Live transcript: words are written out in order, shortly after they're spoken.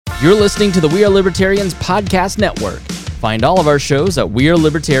You're listening to the We Are Libertarians Podcast Network. Find all of our shows at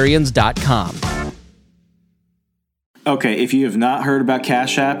wearelibertarians.com. Okay, if you have not heard about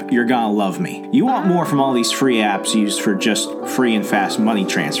Cash App, you're gonna love me. You want more from all these free apps used for just free and fast money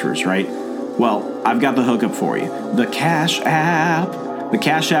transfers, right? Well, I've got the hookup for you. The Cash App. The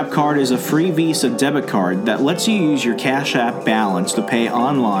Cash App card is a free Visa debit card that lets you use your Cash App balance to pay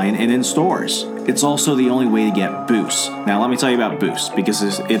online and in stores. It's also the only way to get Boosts. Now, let me tell you about Boosts, because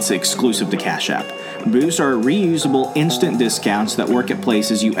it's exclusive to Cash App. Boosts are reusable instant discounts that work at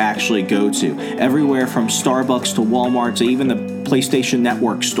places you actually go to, everywhere from Starbucks to Walmart to even the PlayStation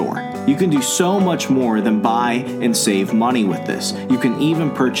Network store. You can do so much more than buy and save money with this. You can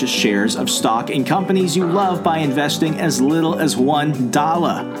even purchase shares of stock in companies you love by investing as little as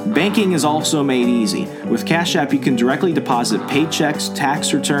 $1. Banking is also made easy. With Cash App, you can directly deposit paychecks,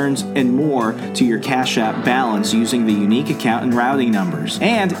 tax returns, and more to your Cash App balance using the unique account and routing numbers.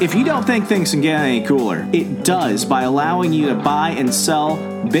 And if you don't think things can get any cooler, it does by allowing you to buy and sell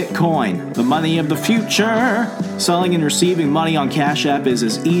Bitcoin, the money of the future. Selling and receiving money on Cash App is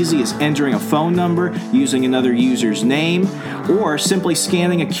as easy as entering a phone number, using another user's name, or simply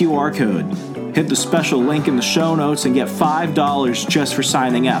scanning a QR code. Hit the special link in the show notes and get $5 just for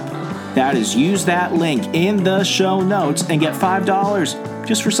signing up. That is, use that link in the show notes and get $5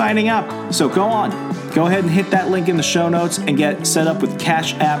 just for signing up. So go ahead and hit that link in the show notes and get set up with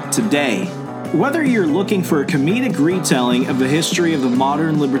Cash App today. Whether you're looking for a comedic retelling of the history of the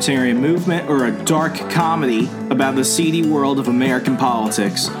modern libertarian movement or a dark comedy about the seedy world of American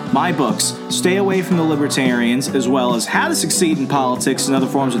politics, my books, Stay Away from the Libertarians, as well as How to Succeed in Politics and Other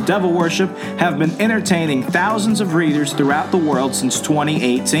Forms of Devil Worship, have been entertaining thousands of readers throughout the world since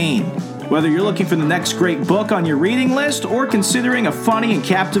 2018. Whether you're looking for the next great book on your reading list or considering a funny and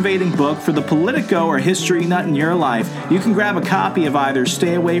captivating book for the Politico or history nut in your life, you can grab a copy of either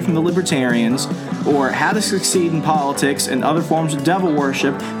Stay Away from the Libertarians or How to Succeed in Politics and Other Forms of Devil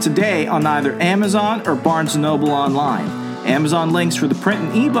Worship today on either Amazon or Barnes & Noble online. Amazon links for the print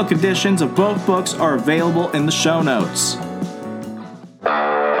and ebook editions of both books are available in the show notes.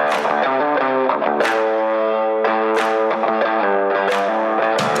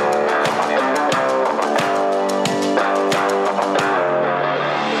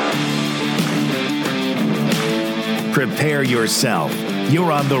 Prepare yourself.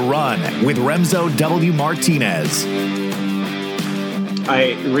 You're on the run with Remzo W. Martinez.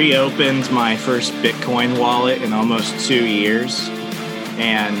 I reopened my first Bitcoin wallet in almost 2 years,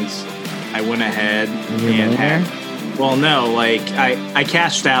 and I went ahead and I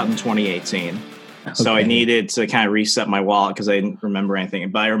cashed out in 2018. Okay. So I needed to kind of reset my wallet because I didn't remember anything.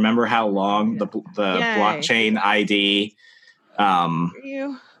 But I remember how long the blockchain ID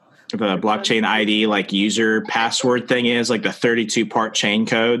the blockchain ID like user password thing is, like the 32-part chain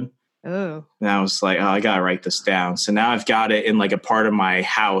code. Oh. And I was like, I got to write this down. So now I've got it in like a part of my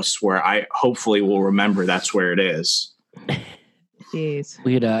house where I hopefully will remember that's where it is. Jeez.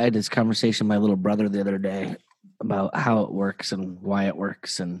 I had this conversation with my little brother the other day about how it works and why it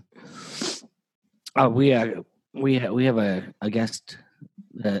works. And we have a guest.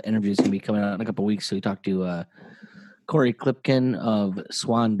 The interview is going to be coming out in a couple of weeks. So we talked to Corey Klipkin of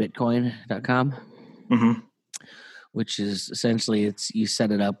swanbitcoin.com, which is essentially you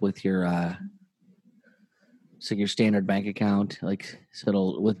set it up with your your standard bank account, so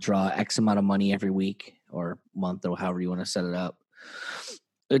it'll withdraw X amount of money every week or month or however you want to set it up.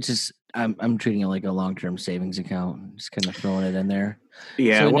 It's just I'm treating it like a long-term savings account, just kind of throwing it in there.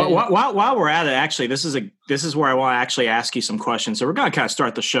 Yeah. So while we're at it, actually, this is where I want to actually ask you some questions. So we're going to kind of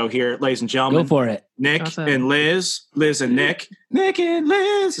start the show here, ladies and gentlemen. Go for it. Nick and Liz and Nick and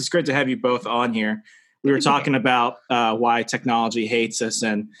Liz. It's great to have you both on here. We were talking about why technology hates us,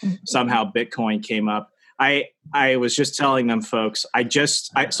 and somehow Bitcoin came up. I was just telling them, folks,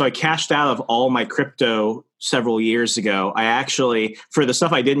 so I cashed out of all my crypto several years ago. I actually, for the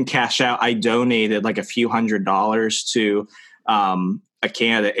stuff I didn't cash out, I donated like a few $100s to a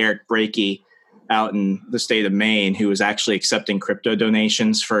candidate, Eric Brakey, out in the state of Maine, who was actually accepting crypto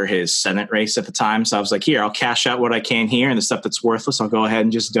donations for his Senate race at the time. So I was like, here, I'll cash out what I can here, and the stuff that's worthless, I'll go ahead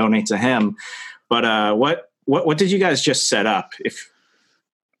and just donate to him. But what did you guys just set up? If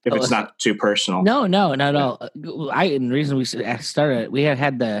it's not too personal. No, not at all. The reason we started, we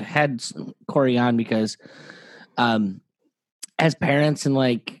had Corey on because as parents and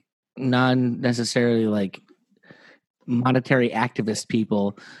like non necessarily like monetary activist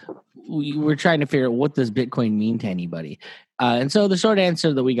people, we were trying to figure out what does Bitcoin mean to anybody. And so the short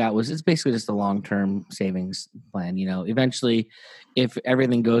answer that we got was it's basically just a long-term savings plan. Eventually, if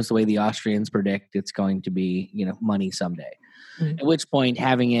everything goes the way the Austrians predict, it's going to be, money someday. At which point,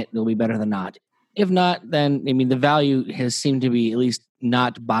 having it will be better than not. If not, then I mean the value has seemed to be at least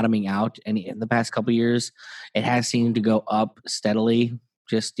not bottoming out. And in the past couple of years, it has seemed to go up steadily.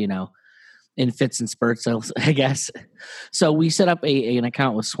 Just in fits and spurts, I guess. So we set up an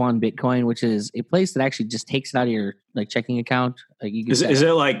account with Swan Bitcoin, which is a place that actually just takes it out of your checking account. Is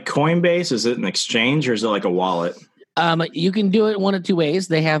it like Coinbase? Is it an exchange or is it like a wallet? You can do it one of two ways.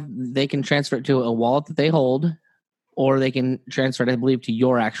 They can transfer it to a wallet that they hold, or they can transfer it, I believe, to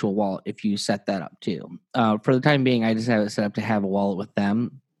your actual wallet if you set that up too. For the time being, I just have it set up to have a wallet with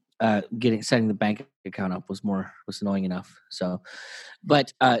them. Setting the bank account up was annoying enough. So,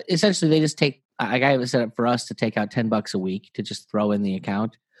 but essentially, they just take. I have it set up for us to take out $10 a week to just throw in the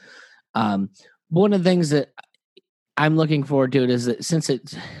account. One of the things that I'm looking forward to is that since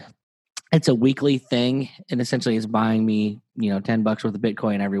it's a weekly thing, and essentially it's buying me $10 worth of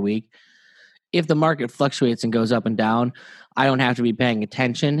Bitcoin every week. If the market fluctuates and goes up and down, I don't have to be paying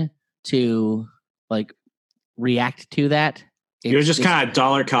attention to react to that. You're just kind of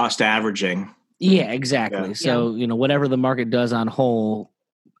dollar cost averaging. Yeah, exactly. Yeah. So, whatever the market does on whole,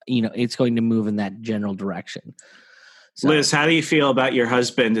 it's going to move in that general direction. So, Liz, how do you feel about your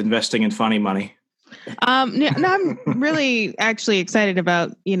husband investing in funny money? I'm really actually excited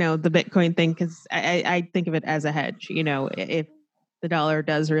about, the Bitcoin thing because I think of it as a hedge. If the dollar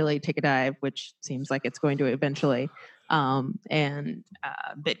does really take a dive, which seems like it's going to eventually, and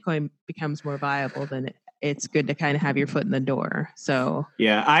Bitcoin becomes more viable, then it's good to kind of have your foot in the door. So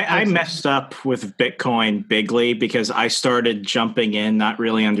yeah, I messed up with Bitcoin bigly because I started jumping in, not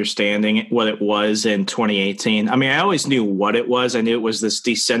really understanding what it was in 2018. I mean, I always knew what it was. I knew it was this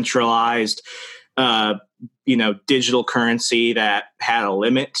decentralized, digital currency that had a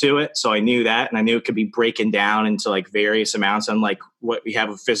limit to it. So I knew that, and I knew it could be breaking down into various amounts, unlike what we have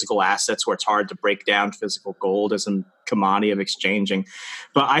with physical assets where it's hard to break down physical gold as a commodity of exchanging.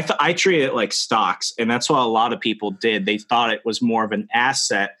 But I treated it like stocks, and that's what a lot of people did. They thought it was more of an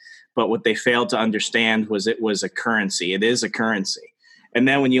asset, but what they failed to understand was it was a currency. It is a currency. And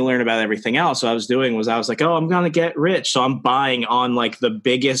then when you learn about everything else, what I was doing was I was like, oh, I'm going to get rich. So I'm buying on the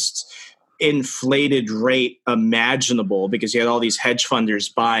biggest inflated rate imaginable because you had all these hedge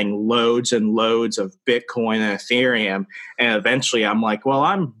funders buying loads and loads of Bitcoin and Ethereum. And eventually I'm like, well,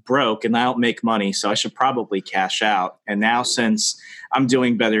 I'm broke and I don't make money, so I should probably cash out. And now since I'm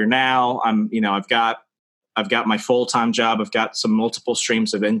doing better now, I've got my full-time job. I've got some multiple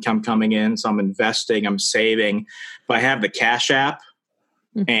streams of income coming in. So I'm investing, I'm saving, but I have the Cash App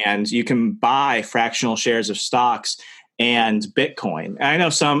and you can buy fractional shares of stocks and Bitcoin. And I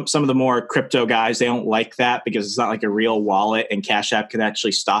know some of the more crypto guys, they don't like that because it's not like a real wallet, and Cash App can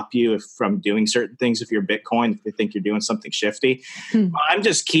actually stop you from doing certain things if you're Bitcoin, if they think you're doing something shifty. I'm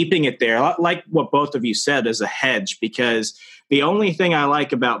just keeping it there, like what both of you said, as a hedge, because the only thing I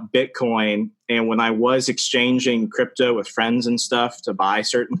like about Bitcoin, and when I was exchanging crypto with friends and stuff to buy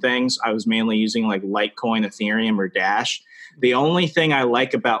certain things, I was mainly using Litecoin, Ethereum, or Dash. The only thing I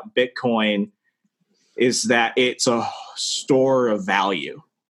like about Bitcoin is that it's a store of value.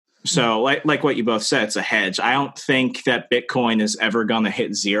 So like what you both said, it's a hedge. I don't think that Bitcoin is ever going to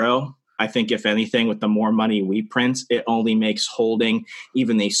hit zero. I think if anything, with the more money we print, it only makes holding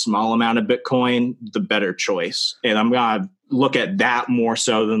even a small amount of Bitcoin the better choice. And I'm going to look at that more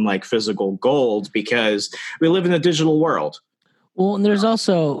so than physical gold because we live in a digital world. Well, and there's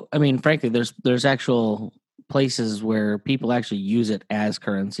also, frankly, there's actual places where people actually use it as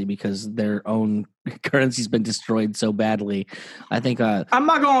currency because their own currency's been destroyed so badly. I think I'm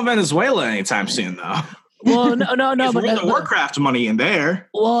not going to Venezuela anytime soon, though. Well, no, but the Warcraft money in there.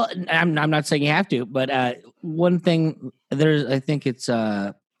 Well, I'm not saying you have to, but one thing I think it's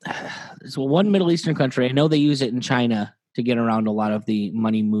one Middle Eastern country. I know they use it in China to get around a lot of the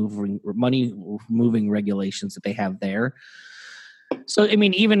money moving regulations that they have there. So,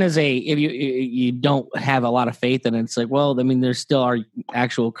 even if you don't have a lot of faith in it, it's there still are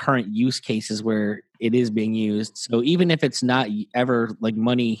actual current use cases where it is being used. So even if it's not ever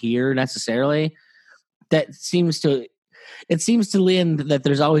money here necessarily, it seems to lean that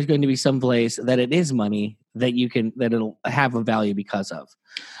there's always going to be some place that it is money that it'll have a value because of.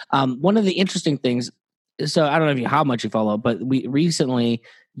 One of the interesting things, so I don't know how much you follow, but we recently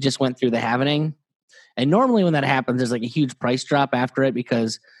just went through the halvening. And normally when that happens, there's a huge price drop after it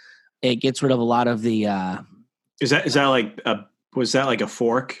because it gets rid of a lot of the. Was that a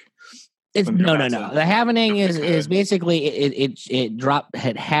fork? It's no. The halvening is basically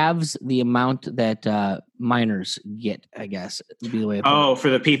it halves the amount that miners get, I guess. Would be the way to put it. For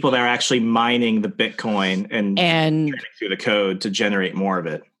the people that are actually mining the Bitcoin and turning through the code to generate more of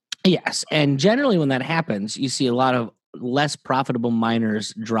it. Yes, and generally when that happens, you see a lot of less profitable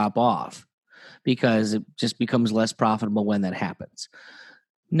miners drop off because it just becomes less profitable when that happens.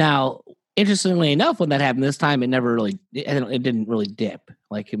 Now, interestingly enough, when that happened this time, it didn't really dip,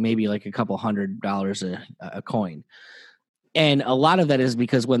 like maybe like a couple $100 a coin. And a lot of that is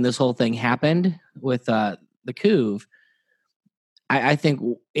because when this whole thing happened with the coup, I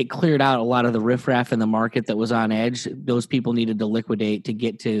think it cleared out a lot of the riffraff in the market that was on edge. Those people needed to liquidate to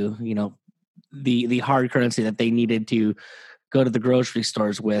get to, the hard currency that they needed to go to the grocery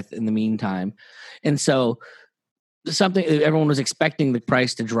stores with in the meantime. And so something everyone was expecting the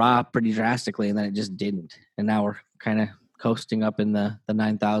price to drop pretty drastically, and then it just didn't. And now we're kind of coasting up in the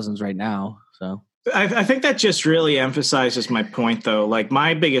 9,000s right now. So I think that just really emphasizes my point, though. Like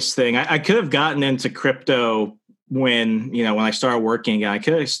my biggest thing, I could have gotten into crypto when I started working again. I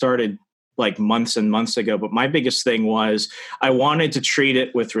could have started like months and months ago, but my biggest thing was I wanted to treat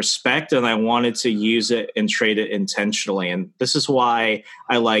it with respect, and I wanted to use it and trade it intentionally. And this is why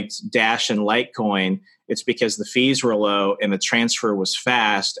I liked Dash and Litecoin. It's because the fees were low and the transfer was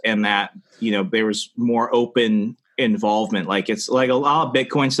fast, and that, there was more open involvement. Like it's like a lot of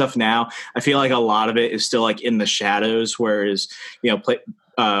Bitcoin stuff now. I feel like a lot of it is still like in the shadows, whereas,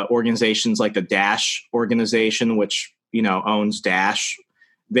 organizations like the Dash organization, which, owns Dash,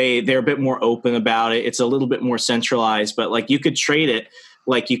 they're a bit more open about it. It's a little bit more centralized, but like you could trade it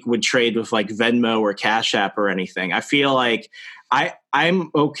like you would trade with like Venmo or Cash App or anything. I feel like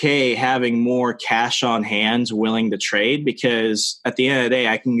I'm okay having more cash on hand willing to trade, because at the end of the day,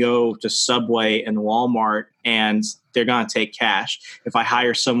 I can go to Subway and Walmart and they're going to take cash. If I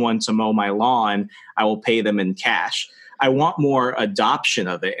hire someone to mow my lawn, I will pay them in cash. I want more adoption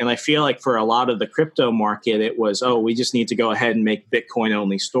of it. And I feel like for a lot of the crypto market, it was, we just need to go ahead and make Bitcoin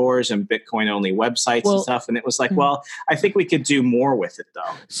only stores and Bitcoin only websites and stuff. And it was like, well, I think we could do more with it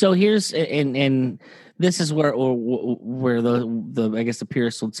though. So here's, and this is where the I guess the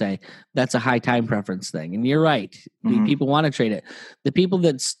purists would say that's a high time preference thing. And you're right. Mm-hmm. People want to trade it. The people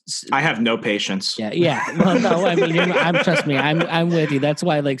that I have no patience. Yeah. Well, no, I mean, trust me, I'm with you. That's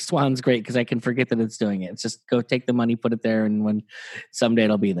why like Swan's great, because I can forget that it's doing it. It's just go take the money, put it there, and when someday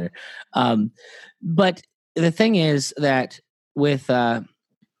it'll be there. But the thing is that with the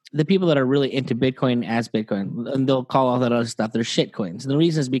people that are really into Bitcoin as Bitcoin, and they'll call all that other stuff, they're shit coins. And the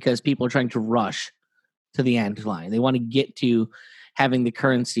reason is because people are trying to rush to the end line. They want to get to having the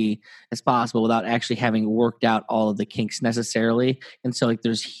currency as possible without actually having worked out all of the kinks necessarily. And so like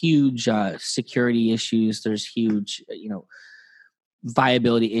there's huge security issues. There's huge,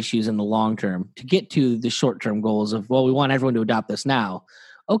 viability issues in the long term to get to the short-term goals of, well, we want everyone to adopt this now.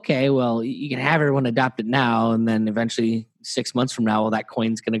 Okay, well, you can have everyone adopt it now, and then eventually 6 months from now, well, that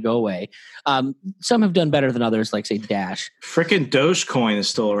coin's going to go away. Some have done better than others, like say Dash. Frickin' Dogecoin is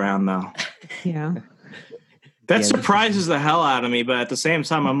still around though. Yeah. That surprises the hell out of me, but at the same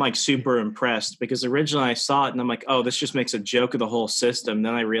time, I'm like super impressed, because originally I saw it and I'm like, oh, this just makes a joke of the whole system.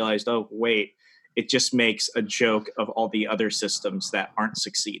 Then I realized, oh, wait, it just makes a joke of all the other systems that aren't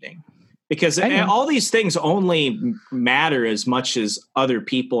succeeding. Because all these things only matter as much as other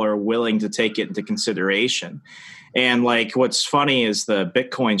people are willing to take it into consideration. And like, what's funny is the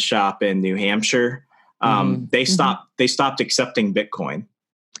Bitcoin shop in New Hampshire, they stopped accepting Bitcoin.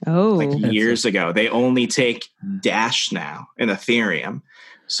 Years ago. They only take Dash now and Ethereum.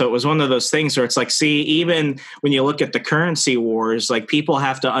 So it was one of those things where it's like, see, even when you look at the currency wars, like people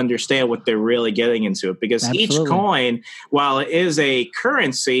have to understand what they're really getting into it, because each coin, while it is a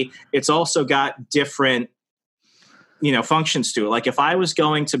currency, it's also got different, functions to it. Like if I was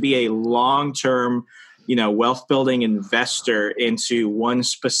going to be a long-term, wealth building investor into one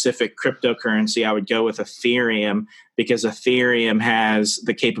specific cryptocurrency, I would go with Ethereum, because Ethereum has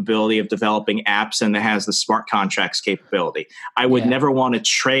the capability of developing apps and it has the smart contracts capability. I would never want to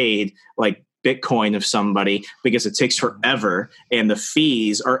trade like Bitcoin of somebody, because it takes forever and the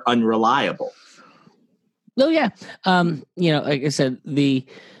fees are unreliable. Oh yeah. Like I said, the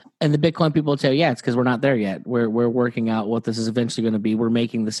Bitcoin people will tell you, it's because we're not there yet. We're working out what this is eventually going to be. We're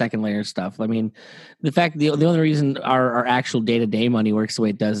making the second layer stuff. I mean, the only reason our actual day-to-day money works the way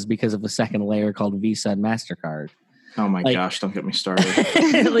it does is because of a second layer called Visa and MasterCard. Oh my gosh, don't get me started.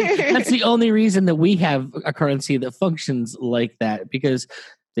 That's the only reason that we have a currency that functions like that, because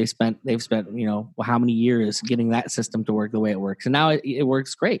they've spent how many years getting that system to work the way it works. And now it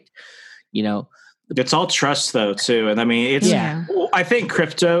works great. It's all trust though too. And I mean, I think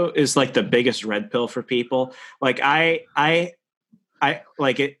crypto is like the biggest red pill for people. Like I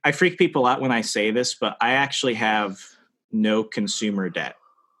like it. I freak people out when I say this, but I actually have no consumer debt.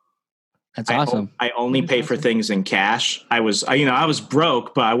 That's awesome. I only pay for things in cash. I was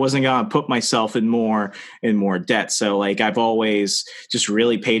broke, but I wasn't going to put myself in more debt. So like I've always just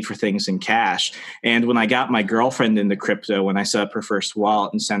really paid for things in cash. And when I got my girlfriend into crypto, when I set up her first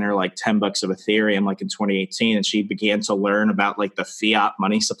wallet and sent her like $10 of Ethereum, like in 2018, and she began to learn about like the fiat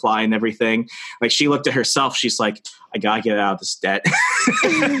money supply and everything, like she looked at herself, she's like, I gotta get out of this debt.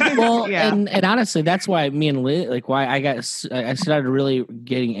 Well, and honestly, that's why me and Liz, like why I started really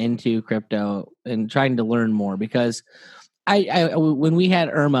getting into crypto and trying to learn more, because I when we had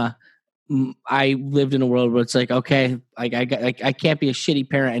Irma, I lived in a world where it's like, okay, I can't be a shitty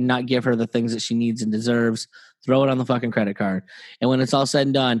parent and not give her the things that she needs and deserves. Throw it on the fucking credit card. And when it's all said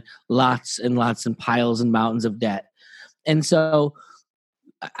and done, lots and lots and piles and mountains of debt. And so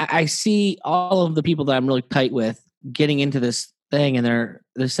I see all of the people that I'm really tight with getting into this thing, and they're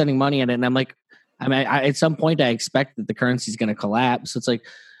sending money in it, and I'm like, at some point I expect that the currency is going to collapse. So it's like,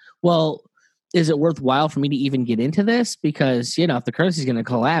 well, is it worthwhile for me to even get into this? Because if the currency is going to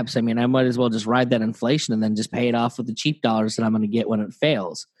collapse, I might as well just ride that inflation and then just pay it off with the cheap dollars that I'm going to get when it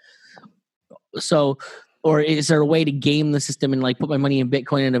fails. So, or is there a way to game the system and like put my money in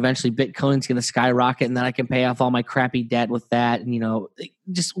Bitcoin, and eventually Bitcoin's going to skyrocket, and then I can pay off all my crappy debt with that? And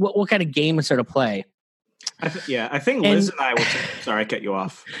just what kind of game is there to play? I think Liz and I will. Sorry, I cut you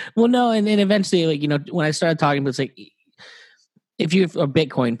off. Well, no, and then eventually, like when I started talking, it's like, if you're a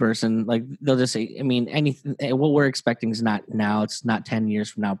Bitcoin person, like they'll just say, anything. What we're expecting is not now. It's not 10 years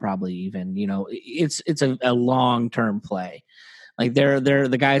from now, probably even. It's a long term play. Like they're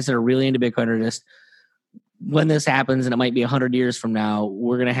the guys that are really into Bitcoin are just, when this happens, and it might be 100 years from now,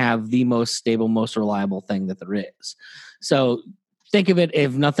 we're going to have the most stable, most reliable thing that there is. So think of it,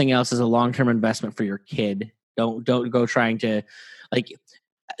 if nothing else, as a long-term investment for your kid. Don't go trying to, like,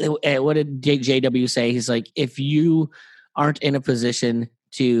 what did JW say? He's like, if you aren't in a position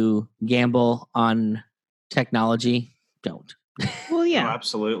to gamble on technology, don't. Well, yeah. Oh,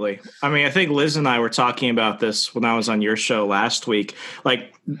 absolutely. I think Liz and I were talking about this when I was on your show last week.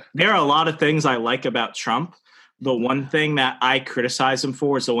 Like, there are a lot of things I like about Trump. The one thing that I criticize him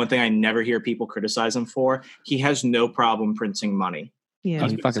for is the one thing I never hear people criticize him for. He has no problem printing money. Yeah,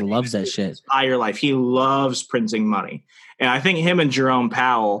 he fucking loves that shit. His entire life, he loves printing money, and I think him and Jerome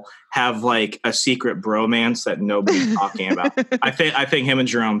Powell have like a secret bromance that nobody's talking about. I think him and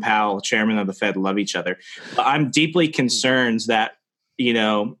Jerome Powell, chairman of the Fed, love each other. But I'm deeply concerned that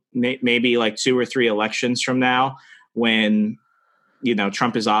maybe like 2 or 3 elections from now, when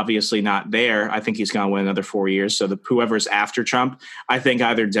Trump is obviously not there. I think he's going to win another 4 years. So whoever's after Trump, I think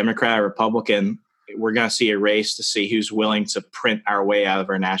either Democrat or Republican, we're going to see a race to see who's willing to print our way out of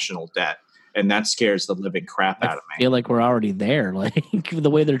our national debt. And that scares the living crap out of me. I feel like we're already there, like the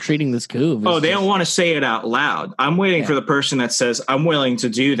way they're treating this coup. They don't want to say it out loud. I'm waiting for the person that says, I'm willing to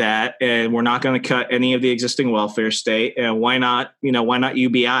do that, and we're not going to cut any of the existing welfare state. And why not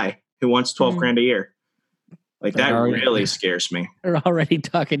UBI, who wants $12 grand a year? Like, that really scares me. They're already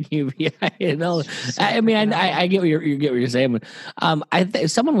talking UBI. I get what you're saying. But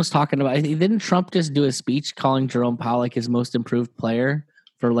someone was talking about, didn't Trump just do a speech calling Jerome Powell like his most improved player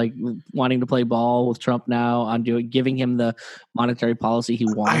for like wanting to play ball with Trump now, on giving him the monetary policy he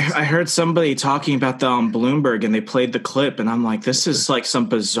wants? I heard somebody talking about that on Bloomberg, and they played the clip, and I'm like, this is like some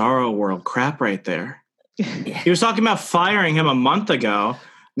bizarro world crap right there. He was talking about firing him a month ago.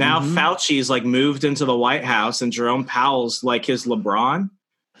 Now Fauci's like moved into the White House, and Jerome Powell's like his LeBron.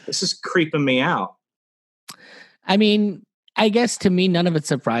 This is creeping me out. I guess to me, none of it's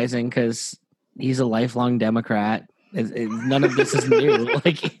surprising because he's a lifelong Democrat. None of this is new.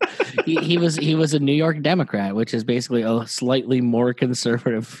 Like he was a New York Democrat, which is basically a slightly more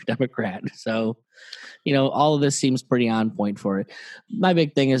conservative Democrat. So, all of this seems pretty on point for it. My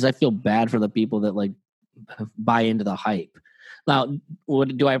big thing is I feel bad for the people that like buy into the hype. Now,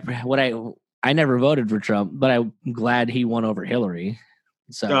 I never voted for Trump, but I'm glad he won over Hillary.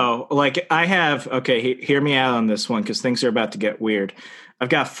 So, hear me out on this one, because things are about to get weird. I've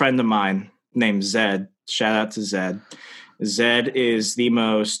got a friend of mine named Zed. Shout out to Zed. Zed is the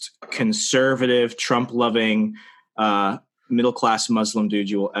most conservative, Trump-loving, middle-class Muslim dude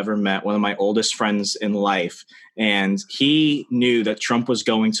you will ever met, one of my oldest friends in life. And he knew that Trump was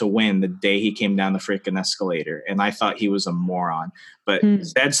going to win the day he came down the freaking escalator. And I thought he was a moron. But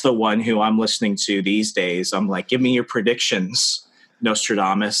Zed's the one who I'm listening to these days. I'm like, give me your predictions,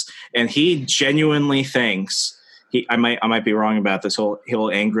 Nostradamus. And he genuinely thinks, I might be wrong about this.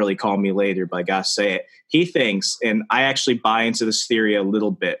 He'll angrily call me later, but I gotta say it. He thinks, and I actually buy into this theory a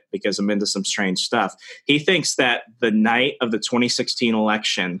little bit because I'm into some strange stuff. He thinks that the night of the 2016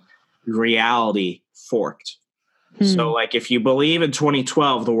 election, reality forked. So, like, if you believe in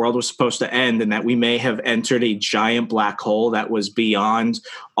 2012 the world was supposed to end and that we may have entered a giant black hole that was beyond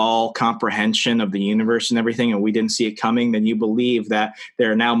all comprehension of the universe and everything, and we didn't see it coming, then you believe that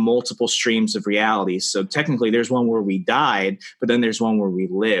there are now multiple streams of realities. So technically there's one where we died, but then there's one where we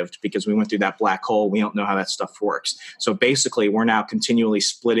lived because we went through that black hole. We don't know how that stuff works. So basically we're now continually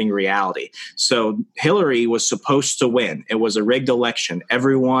splitting reality. So Hillary was supposed to win. It was a rigged election.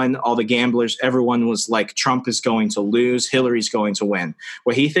 Everyone, all the gamblers, everyone was like, Trump is going to lose, Hillary's going to win.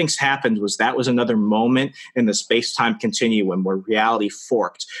 What he thinks happened was that was another moment in the space-time continuum where reality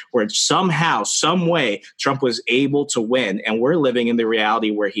forked, where somehow, some way, Trump was able to win, and we're living in the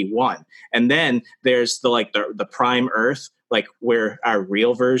reality where he won. And then there's the prime Earth, like where our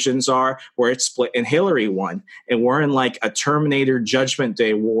real versions are, where it's split, and Hillary won, and we're in like a Terminator Judgment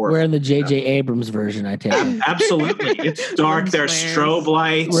Day war. We're in the J.J. Abrams version, I take it. Absolutely. It's dark. There's strobe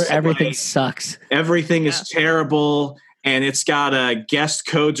lights. Where everything sucks. Everything is terrible. And it's got a guest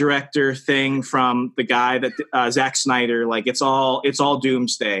co-director thing from the guy that Zack Snyder. Like it's all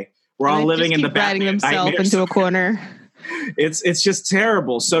doomsday. We're all living in the Batman himself into a corner. It's just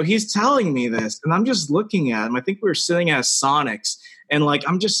terrible. So he's telling me this, and I'm just looking at him. I think we were sitting at Sonic's, and like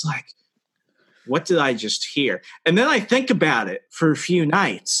I'm just like, what did I just hear? And then I think about it for a few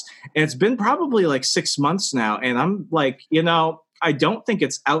nights, and it's been probably like 6 months now, and I'm like, I don't think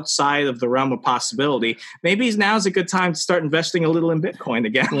it's outside of the realm of possibility. Maybe now's a good time to start investing a little in Bitcoin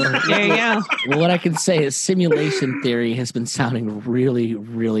again. Well, there you go. Well, what I can say is simulation theory has been sounding really,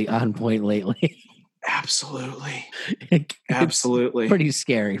 really on point lately. Absolutely. It's Absolutely. pretty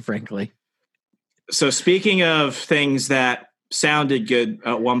scary, frankly. So speaking of things that sounded good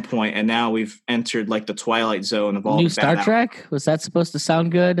at one point, and now we've entered like the twilight zone of all New the Star Trek, was that supposed to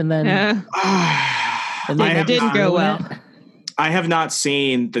sound good? And then, and then it didn't go well. I have not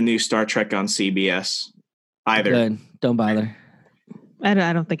seen the new Star Trek on CBS either. Good. Don't bother. I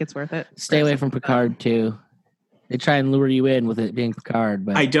don't think it's worth it. Stay away from Picard too. They try and lure you in with it being Picard,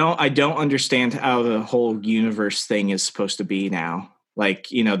 but I don't understand how the whole universe thing is supposed to be now. Like,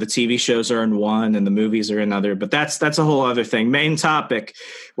 the TV shows are in one and the movies are in other, but that's a whole other thing. Main topic,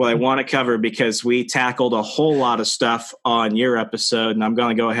 what I want to cover, because we tackled a whole lot of stuff on your episode, and I'm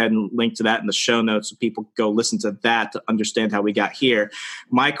going to go ahead and link to that in the show notes so people go listen to that to understand how we got here.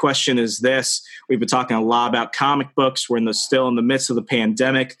 My question is this. We've been talking a lot about comic books. We're still in the midst of the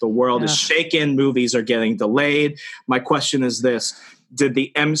pandemic. The world is shaken. Movies are getting delayed. My question is this. Did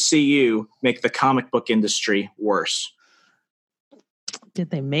the MCU make the comic book industry worse? Did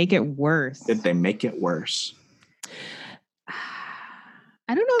they make it worse? Did they make it worse?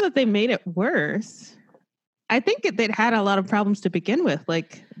 I don't know that they made it worse. I think it had a lot of problems to begin with.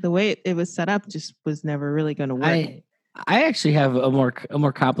 Like the way it was set up just was never really going to work. I actually have a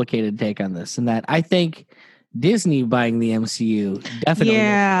more complicated take on this, in that I think Disney buying the MCU definitely.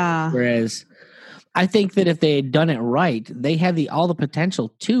 Yeah. Whereas I think that if they had done it right, they had all the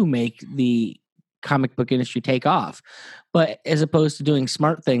potential to make the comic book industry take off. But as opposed to doing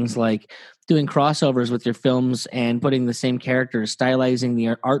smart things like doing crossovers with your films and putting the same characters, stylizing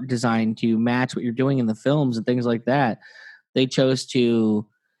the art design to match what you're doing in the films and things like that, they chose to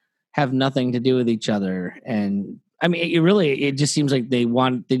have nothing to do with each other. And I mean, it just seems like they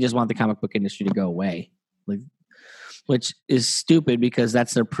just want the comic book industry to go away, which is stupid because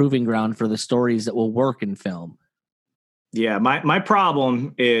that's their proving ground for the stories that will work in film. Yeah, my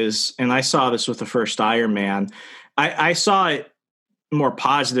problem is, and I saw this with the first Iron Man, I saw it more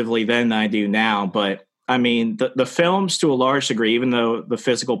positively than I do now, but I mean, the films to a large degree, even though the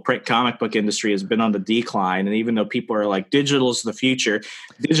physical print comic book industry has been on the decline, and even though people are like, digital's the future,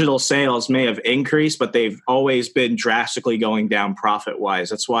 digital sales may have increased, but they've always been drastically going down profit-wise.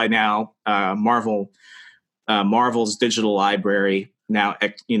 That's why now Marvel's digital library now,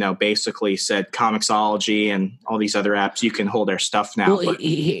 basically said Comixology and all these other apps, you can hold their stuff now. Well,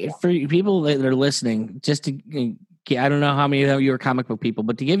 for people that are listening, just to, I don't know how many of you are comic book people,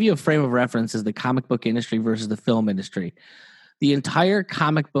 but to give you a frame of reference is the comic book industry versus the film industry. The entire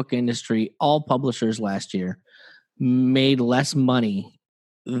comic book industry, all publishers last year, made less money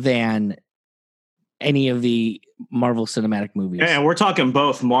than any of the Marvel Cinematic movies. And we're talking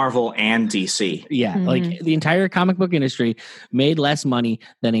both Marvel and DC. Yeah, like the entire comic book industry made less money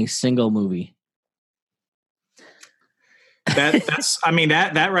than a single movie. That's I mean,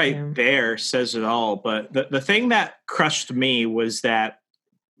 that right there says it all. But the thing that crushed me was that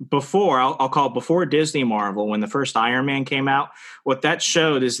before, I'll call it before Disney Marvel, when the first Iron Man came out, what that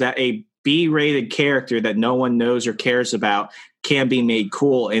showed is that a B-rated character that no one knows or cares about can be made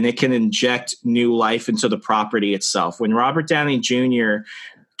cool, and it can inject new life into the property itself. When Robert Downey Jr.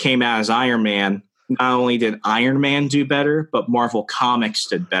 came out as Iron Man, not only did Iron Man do better, but Marvel Comics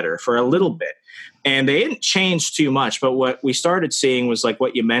did better for a little bit. And they didn't change too much, but what we started seeing was like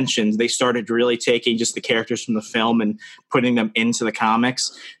what you mentioned. They started really taking just the characters from the film and putting them into the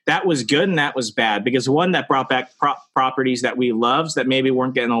comics. That was good and that was bad, because one, that brought back properties that we loved that maybe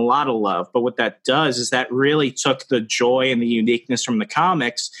weren't getting a lot of love. But what that does is that really took the joy and the uniqueness from the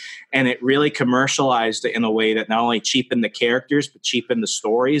comics, and it really commercialized it in a way that not only cheapened the characters, but cheapened the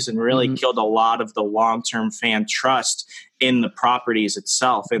stories and really killed a lot of the long-term fan trust in the properties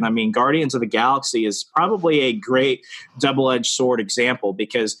itself. And I mean, Guardians of the Galaxy is probably a great double-edged sword example,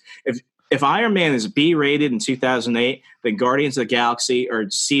 because if Iron Man is B-rated in 2008, then Guardians of the Galaxy are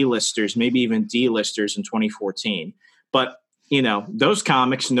C-listers, maybe even D-listers in 2014. But you know, those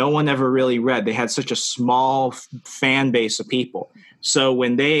comics no one ever really read. They had such a small fan base of people. So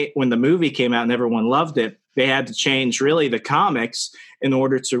when the movie came out and everyone loved it, they had to change really the comics in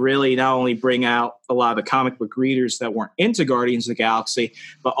order to really not only bring out a lot of the comic book readers that weren't into Guardians of the Galaxy,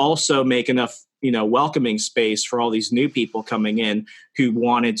 but also make enough, you know, welcoming space for all these new people coming in who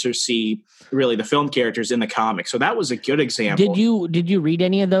wanted to see really the film characters in the comics. So that was a good example. Did you read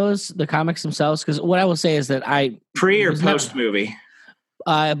any of those, the comics themselves? Because what I will say is that pre or post movie?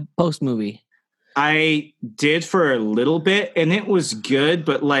 Post movie. I did for a little bit, and it was good,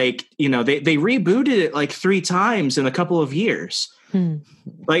 but like, you know, they rebooted it like 3 times in a couple of years.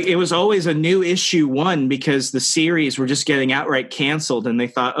 Like it was always a new issue 1 because the series were just getting outright canceled, and they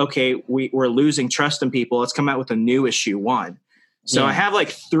thought, okay, we're losing trust in people. Let's come out with a new issue 1. So I have like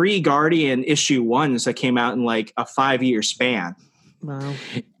 3 Guardian issue 1s that came out in like a 5-year span. Wow.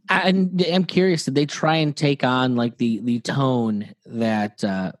 I'm curious, did they try and take on like the tone that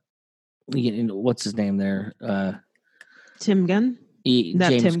what's his name there? Tim Gunn?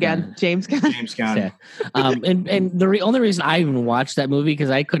 James Gunn. James Gunn. Yeah. And the only reason I even watched that movie,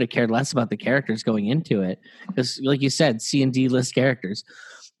 because I could have cared less about the characters going into it, because like you said, C and D list characters.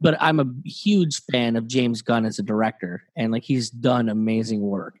 But I'm a huge fan of James Gunn as a director, and like he's done amazing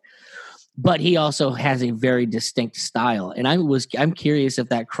work. But he also has a very distinct style, and I'm curious if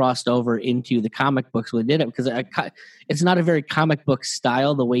that crossed over into the comic books when they did it, because it's not a very comic book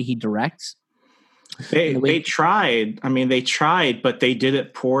style the way he directs. They tried. I mean, they tried, but they did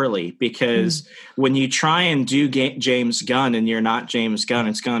it poorly, because when you try and do James Gunn and you're not James Gunn,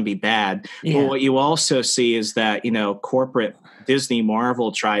 it's going to be bad. Yeah. But what you also see is that, you know, corporate Disney,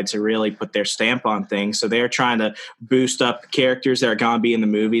 Marvel tried to really put their stamp on things. So they're trying to boost up characters that are going to be in the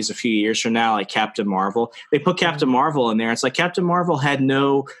movies a few years from now, like Captain Marvel. They put Captain Marvel in there. It's like Captain Marvel had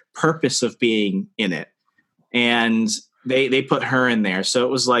no purpose of being in it. And they put her in there. So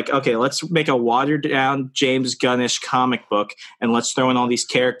it was like, okay, let's make a watered down James Gunnish comic book, and let's throw in all these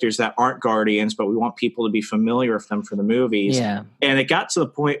characters that aren't Guardians, but we want people to be familiar with them for the movies. Yeah. And it got to the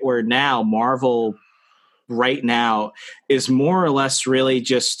point where now Marvel right now is more or less really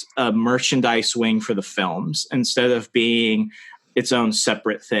just a merchandise wing for the films instead of being its own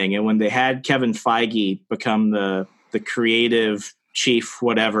separate thing. And when they had Kevin Feige become the creative chief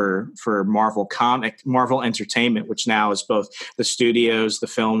whatever for Marvel Entertainment, which now is both the studios, the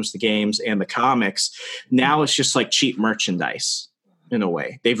films, the games, and the comics, now it's just like cheap merchandise in a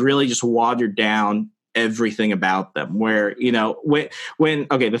way. They've really just watered down everything about them, where, you know, when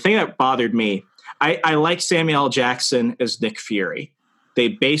the thing that bothered me, I like Samuel L. Jackson as Nick Fury. They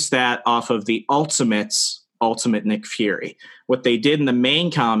based that off of the Ultimate Nick Fury. What they did in the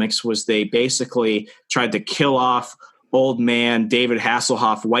main comics was they basically tried to kill off old man David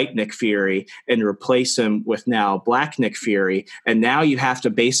Hasselhoff, white Nick Fury, and replace him with now black Nick Fury. And now you have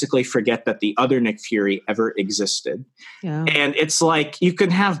to basically forget that the other Nick Fury ever existed. Yeah. And it's like, you can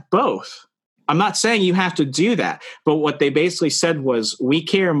have both. I'm not saying you have to do that, but what they basically said was, we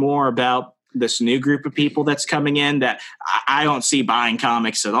care more about this new group of people that's coming in that I don't see buying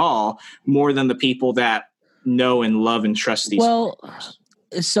comics at all, more than the people that know and love and trust these. Well,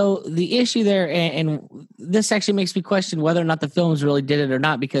 so the issue there, and this actually makes me question whether or not the films really did it or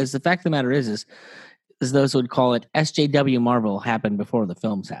not, because the fact of the matter is those would call it SJW Marvel happened before the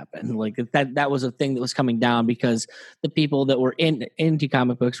films happened. Like that was a thing that was coming down because the people that were into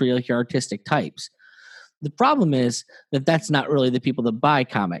comic books were like your artistic types. The problem is that that's not really the people that buy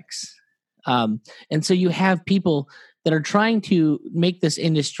comics. And so you have people that are trying to make this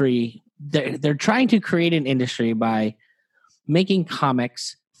industry, they're trying to create an industry by making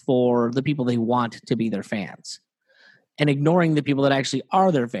comics for the people they want to be their fans and ignoring the people that actually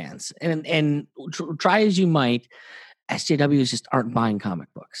are their fans. And try as you might, SJWs just aren't buying comic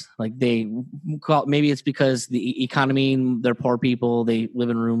books. Like maybe it's because the economy, they're poor people, they live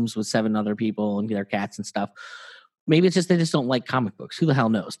in rooms with 7 other people and their cats and stuff. Maybe it's just they just don't like comic books. Who the hell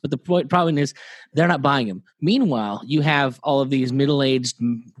knows? But the problem is they're not buying them. Meanwhile, you have all of these middle-aged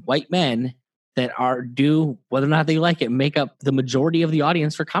white men that do, whether or not they like it, make up the majority of the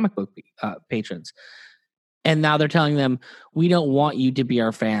audience for comic book patrons. And now they're telling them, we don't want you to be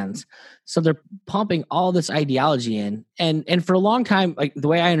our fans. So they're pumping all this ideology in. And for a long time, like the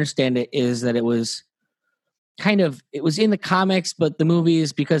way I understand it is that it was in the comics, but the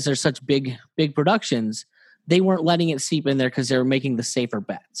movies, because they're such big productions, they weren't letting it seep in there because they were making the safer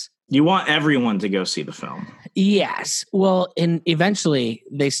bets. You want everyone to go see the film. Yes. Well, and eventually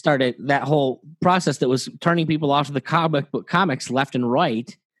they started that whole process that was turning people off to the comics left and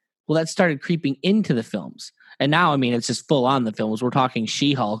right. Well, that started creeping into the films. And now, I mean, it's just full on the films. We're talking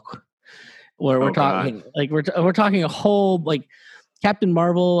She-Hulk, where we're talking we're talking a whole, like, Captain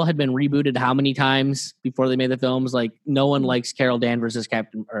Marvel had been rebooted how many times before they made the films? Like, no one likes Carol Danvers as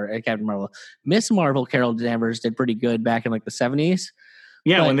Captain Marvel. Miss Marvel, Carol Danvers, did pretty good back in like the 70s.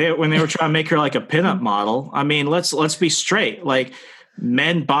 Yeah, when they were trying to make her like a pinup model. I mean, let's be straight. Like,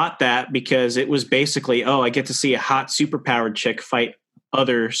 men bought that because it was basically, I get to see a hot superpowered chick fight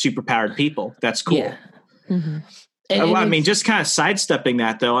other superpowered people. That's cool. Yeah. Mm-hmm. I mean, just kind of sidestepping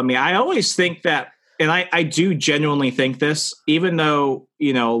that, though. I mean, I always think that, and I do genuinely think this, even though,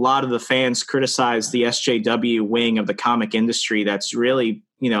 a lot of the fans criticize the SJW wing of the comic industry that's really,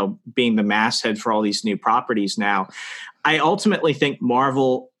 being the masthead for all these new properties now. I ultimately think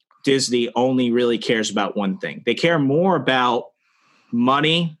Marvel, Disney only really cares about one thing. They care more about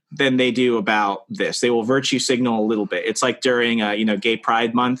money than they do about this. They will virtue signal a little bit. It's like during Gay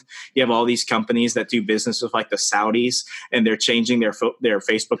Pride Month, you have all these companies that do business with like the Saudis, and they're changing their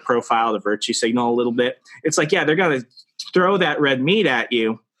Facebook profile to virtue signal a little bit. It's like, yeah, they're going to throw that red meat at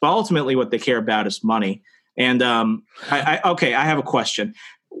you, but ultimately what they care about is money. And I have a question.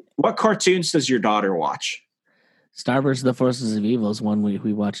 What cartoons does your daughter watch? Star vs. the Forces of Evil is one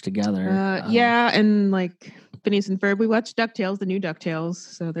we watched together. And like Phineas and Ferb, we watched DuckTales, the new DuckTales.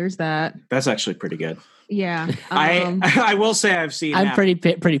 So there's that. That's actually pretty good. Yeah. I will say I've seen. I'm pretty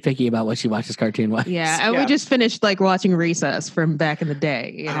picky about what she watches cartoon-wise. Yeah, and we just finished like watching Recess from back in the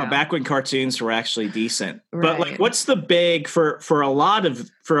day. Back when cartoons were actually decent. Right. But like, what's the big for a lot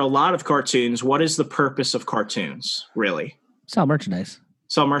of cartoons? What is the purpose of cartoons really? Sell merchandise.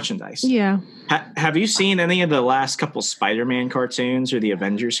 Yeah. Have you seen any of the last couple Spider-Man cartoons or the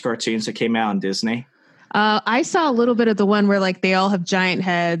Avengers cartoons that came out on Disney? I saw a little bit of the one where like they all have giant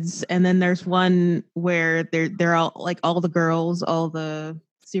heads, and then there's one where they're all like all the girls, all the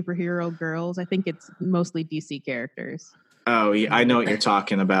superhero girls. I think it's mostly DC characters. Oh, yeah, I know what you're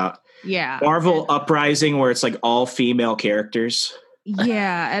talking about. Yeah. Marvel Uprising, where it's like all female characters.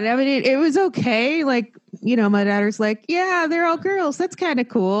 Yeah, and I mean it was okay. Like, my daughter's like, yeah, they're all girls. That's kind of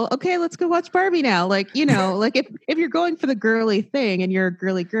cool. Okay, let's go watch Barbie now. Like, like if you're going for the girly thing and you're a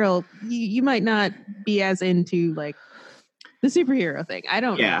girly girl, you might not be as into like the superhero thing. I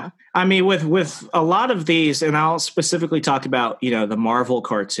don't know. I mean, with a lot of these, and I'll specifically talk about, the Marvel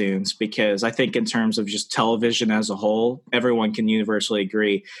cartoons, because I think in terms of just television as a whole, everyone can universally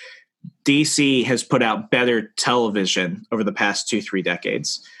agree DC has put out better television over the past 2-3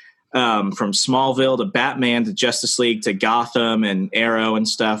 decades. From Smallville to Batman to Justice League to Gotham and Arrow and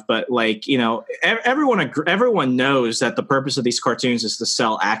stuff. But like, everyone knows that the purpose of these cartoons is to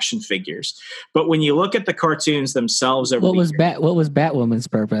sell action figures. But when you look at the cartoons themselves, what was Batwoman's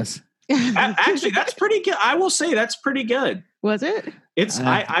purpose? Actually, that's pretty good. I will say that's pretty good. Was it? It's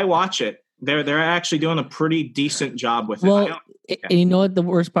I watch it. They're actually doing a pretty decent job with it. Well, and you know what the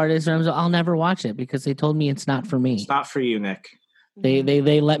worst part is, Ramzo? I'll never watch it because they told me it's not for me. It's not for you, Nick.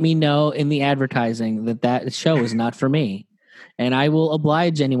 They let me know in the advertising that show is not for me. And I will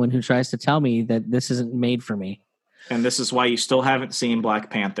oblige anyone who tries to tell me that this isn't made for me. And this is why you still haven't seen Black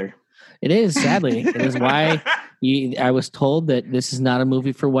Panther. It is, sadly. It is why I was told that this is not a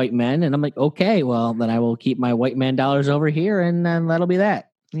movie for white men. And I'm like, okay, well, then I will keep my white man dollars over here, and that'll be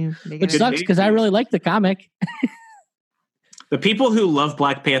that. Yeah, which sucks because I really like the comic. The people who love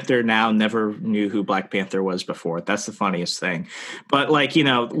Black Panther now never knew who Black Panther was before. That's the funniest thing. But like,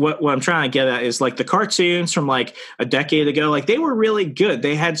 what I'm trying to get at is like the cartoons from like a decade ago, like they were really good.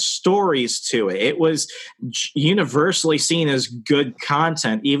 They had stories to it. It was universally seen as good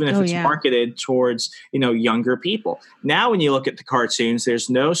content, even if it's marketed towards, younger people. Now, when you look at the cartoons, there's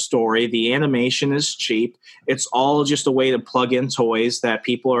no story. The animation is cheap. It's all just a way to plug in toys that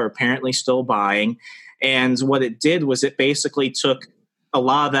people are apparently still buying. And what it did was it basically took a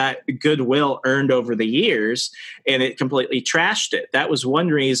lot of that goodwill earned over the years and it completely trashed it. That was one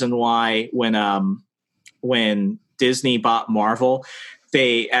reason why when Disney bought Marvel,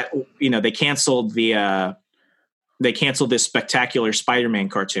 they canceled the they canceled this Spectacular Spider-Man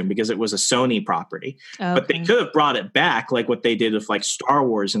cartoon because it was a Sony property. Okay. But they could have brought it back like what they did with like Star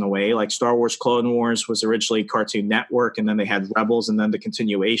Wars in a way. Like Star Wars Clone Wars was originally Cartoon Network, and then they had Rebels and then the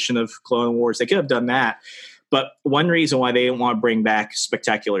continuation of Clone Wars. They could have done that. But one reason why they didn't want to bring back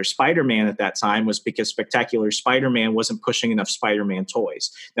Spectacular Spider-Man at that time was because Spectacular Spider-Man wasn't pushing enough Spider-Man toys.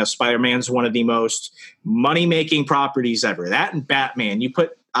 Now, Spider-Man's one of the most money-making properties ever. That and Batman, you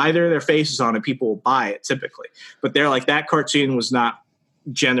put either of their faces on it, people will buy it typically. But they're like, that cartoon was not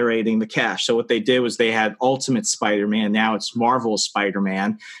generating the cash. So what they did was they had Ultimate Spider-Man. Now it's Marvel's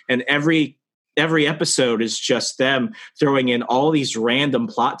Spider-Man. And every episode is just them throwing in all these random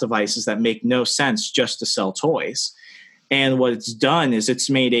plot devices that make no sense just to sell toys. And what it's done is it's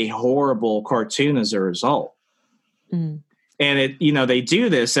made a horrible cartoon as a result. And they do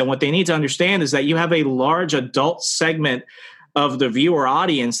this. And what they need to understand is that you have a large adult segment of the viewer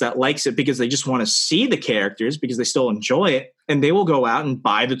audience that likes it because they just want to see the characters because they still enjoy it. And they will go out and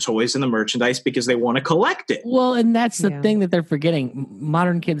buy the toys and the merchandise because they want to collect it. Well, and that's the thing that they're forgetting.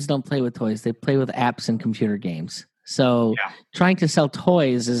 Modern kids don't play with toys. They play with apps and computer games. So trying to sell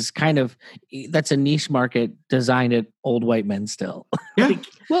toys is that's a niche market designed at old white men still. Yeah.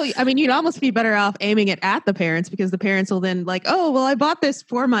 Well, I mean, you'd almost be better off aiming it at the parents because the parents will then like, oh, well, I bought this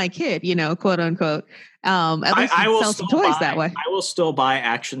for my kid, quote unquote. At least I will sell some toys that way. I will still buy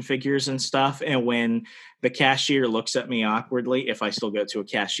action figures and stuff. And when the cashier looks at me awkwardly, if I still go to a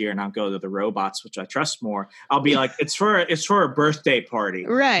cashier and I'll go to the robots, which I trust more, I'll be like, it's for a birthday party.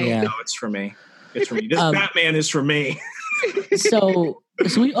 Right. Yeah. No, it's for me. It's for me. This Batman is for me. So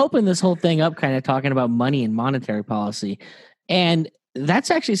we opened this whole thing up kind of talking about money and monetary policy. And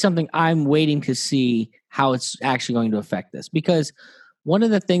that's actually something I'm waiting to see how it's actually going to affect this. Because one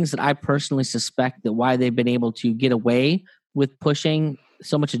of the things that I personally suspect that why they've been able to get away with pushing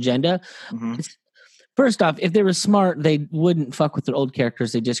so much agenda is, first off, if they were smart, they wouldn't fuck with their old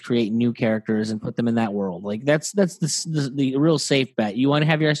characters. They just create new characters and put them in that world. Like that's the real safe bet. You want to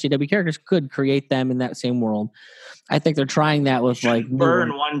have your SJW characters, could create them in that same world. I think they're trying that with like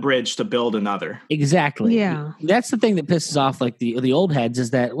burn one bridge to build another. Exactly. Yeah. That's the thing that pisses off like the old heads is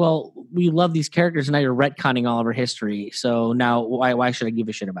that, well, we love these characters and now you're retconning all of our history. So now why should I give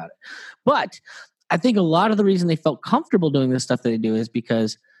a shit about it? But I think a lot of the reason they felt comfortable doing this stuff that they do is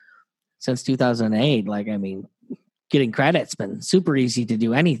because since 2008, getting credit's been super easy to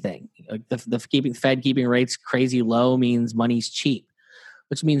do anything. Like the Fed keeping rates crazy low means money's cheap,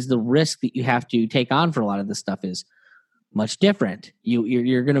 which means the risk that you have to take on for a lot of this stuff is much different.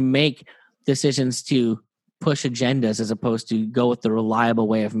 You're going to make decisions to push agendas as opposed to go with the reliable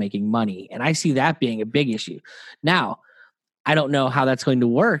way of making money. And I see that being a big issue. Now, I don't know how that's going to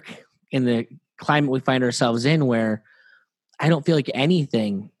work in the climate we find ourselves in where I don't feel like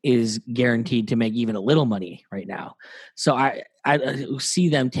anything is guaranteed to make even a little money right now. So I see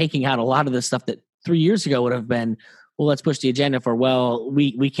them taking out a lot of the stuff that 3 years ago would have been, well, let's push the agenda for,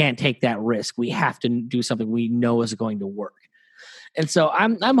 we can't take that risk. We have to do something we know is going to work. And so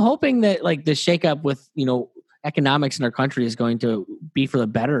I'm hoping that like the shakeup with, economics in our country is going to be for the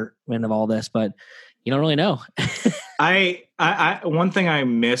betterment of all this, but you don't really know. I one thing I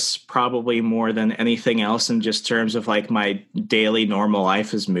miss probably more than anything else in just terms of like my daily normal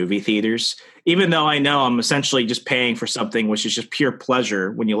life is movie theaters. Even though I know I'm essentially just paying for something which is just pure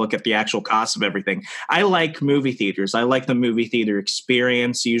pleasure when you look at the actual cost of everything. I like movie theaters. I like the movie theater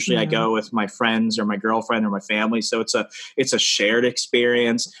experience. Usually I go with my friends or my girlfriend or my family. So it's a shared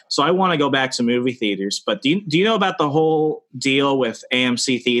experience. So I want to go back to movie theaters. But do you know about the whole deal with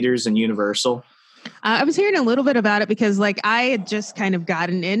AMC theaters and Universal? I was hearing a little bit about it because like I had just kind of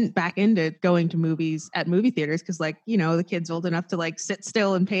gotten back into going to movies at movie theaters because like, the kid's old enough to like sit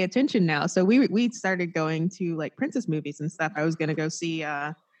still and pay attention now. So we started going to like princess movies and stuff. I was going to go see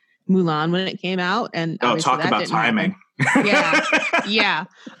Mulan when it came out. And talk about timing. Yeah.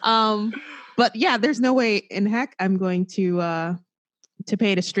 But yeah, there's no way in heck I'm going to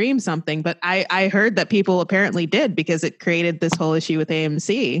pay to stream something. But I heard that people apparently did because it created this whole issue with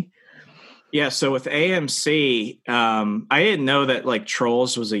AMC. Yeah, so with AMC, I didn't know that like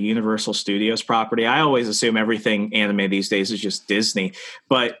Trolls was a Universal Studios property. I always assume everything anime these days is just Disney.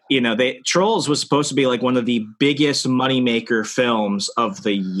 But, Trolls was supposed to be like one of the biggest moneymaker films of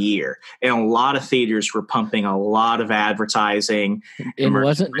the year. And a lot of theaters were pumping a lot of advertising.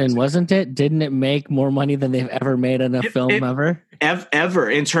 Wasn't it? Didn't it make more money than they've ever made in a film ever? Ever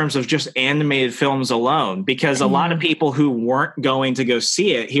in terms of just animated films alone, because a lot of people who weren't going to go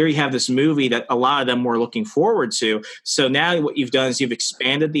see it, here you have this movie that a lot of them were looking forward to. So now what you've done is you've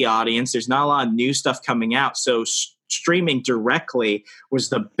expanded the audience. There's not a lot of new stuff coming out. So streaming directly was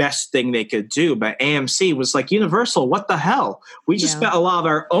the best thing they could do. But AMC was like, Universal, what the hell? We just spent a lot of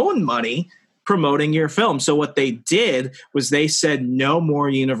our own money promoting your film. So what they did was they said no more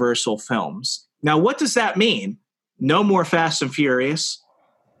Universal films. Now, what does that mean? No more Fast and Furious.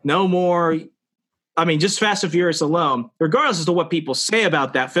 No more, I mean, just Fast and Furious alone, regardless as to what people say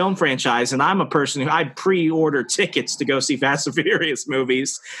about that film franchise. And I'm a person who I pre-order tickets to go see Fast and Furious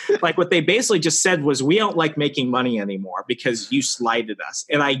movies. Like what they basically just said was, we don't like making money anymore because you slighted us.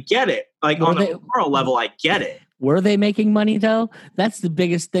 And I get it. Like on a moral level, I get it. Were they making money though? That's the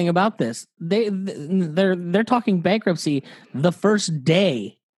biggest thing about this. They're talking bankruptcy the first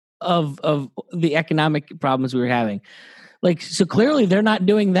day of the economic problems we were having. Like, so clearly they're not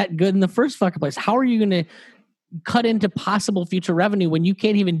doing that good in the first fucking place. How are you going to cut into possible future revenue when you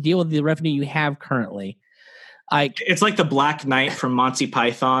can't even deal with the revenue you have currently? It's like the Black Knight from Monty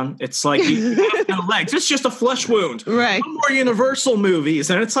Python. It's like you have no legs. It's just a flesh wound. Right. No more Universal movies.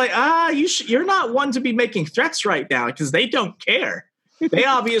 And it's like, you're not one to be making threats right now because they don't care. They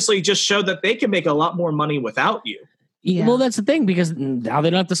obviously just showed that they can make a lot more money without you. Yeah. Well, that's the thing, because now they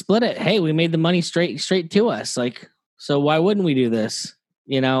don't have to split it. Hey, we made the money straight to us. Like, so why wouldn't we do this?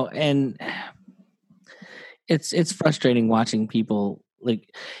 You know, and it's frustrating watching people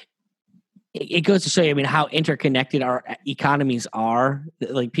like. It goes to show you, I mean, how interconnected our economies are.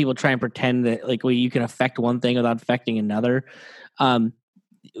 Like people try and pretend that like, well, you can affect one thing without affecting another.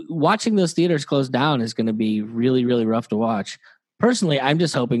 Watching those theaters close down is going to be really, really rough to watch. Personally, I'm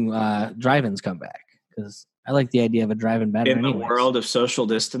just hoping drive-ins come back because I like the idea of a drive-in better. In the world of social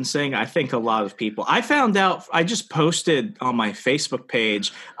distancing, I think a lot of people. I found out. I just posted on my Facebook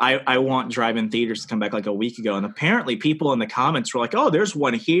page. I want drive-in theaters to come back like a week ago, and apparently people in the comments were like, "Oh, there's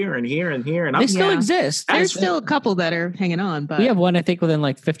one here and here and here." And they still exist. There's still a couple that are hanging on, but we have one I think within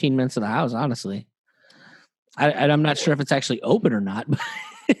like 15 minutes of the house. Honestly, I'm not sure if it's actually open or not. But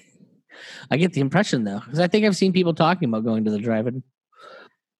I get the impression though, because I think I've seen people talking about going to the drive-in.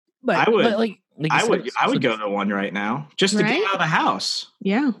 But I would. But like I would go to one right now just to get out of the house.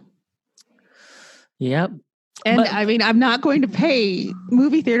 Yeah. Yep. And I mean, I'm not going to pay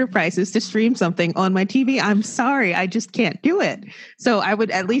movie theater prices to stream something on my TV. I'm sorry. I just can't do it. So I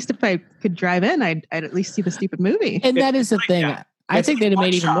would, at least if I could drive in, I'd at least see the stupid movie. And that is the thing. Yeah. I think they'd have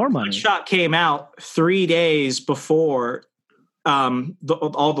made even more money. Bloodshot came out 3 days before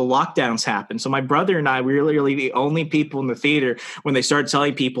all the lockdowns happened. So my brother and I, we were literally the only people in the theater when they started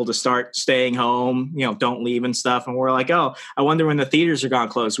telling people to start staying home, you know, don't leave and stuff. And we're like, oh, I wonder when the theaters are going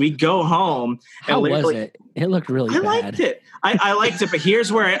to close. We go home. How was it? It looked really bad. I liked it. I liked it, but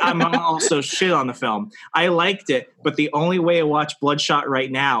here's where I'm also shit on the film. I liked it, but the only way I watch Bloodshot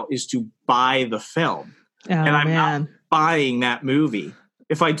right now is to buy the film. And I'm not buying that movie.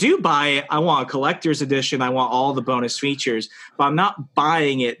 If I do buy it, I want a collector's edition. I want all the bonus features, but I'm not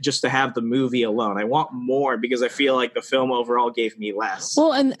buying it just to have the movie alone. I want more because I feel like the film overall gave me less.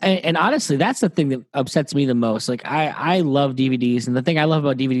 Well, and honestly, that's the thing that upsets me the most. Like I love DVDs, and the thing I love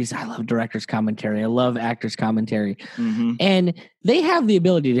about DVDs, I love director's commentary. I love actors' commentary. Mm-hmm. And they have the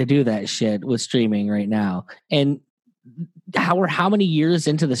ability to do that shit with streaming right now. And how many years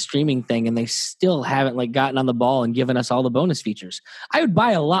into the streaming thing and they still haven't like gotten on the ball and given us all the bonus features. I would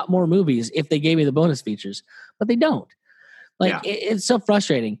buy a lot more movies if they gave me the bonus features, but they don't. Like it's so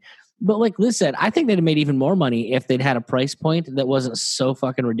frustrating. But like Liz said, I think they'd have made even more money if they'd had a price point that wasn't so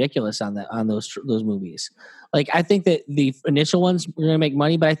fucking ridiculous on those movies. Like I think that the initial ones were going to make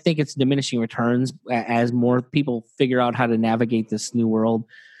money, but I think it's diminishing returns as more people figure out how to navigate this new world.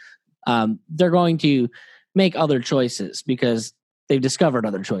 They're going to make other choices because they've discovered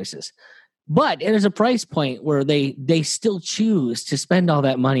other choices. But there's a price point where they still choose to spend all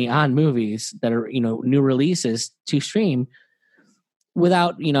that money on movies that are, you know, new releases to stream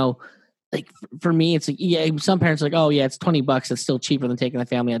without, you know, like for me, it's like, yeah, some parents are like, oh yeah, it's $20. It's still cheaper than taking the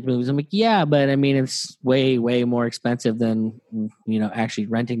family out to movies. I'm like, yeah, but I mean, it's way, way more expensive than, you know, actually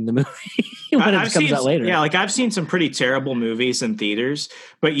renting the movie when it comes out later. Yeah. Like I've seen some pretty terrible movies in theaters,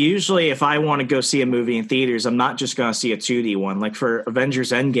 but usually if I want to go see a movie in theaters, I'm not just going to see a 2D one. Like for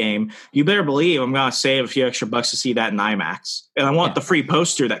Avengers Endgame, you better believe I'm going to save a few extra bucks to see that in IMAX. And I want the free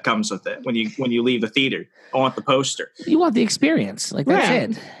poster that comes with it when you leave the theater. I want the poster. You want the experience. Like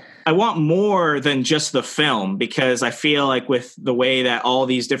that's it. I want more than just the film because I feel like with the way that all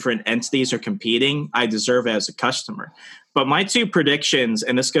these different entities are competing, I deserve it as a customer. But my two predictions,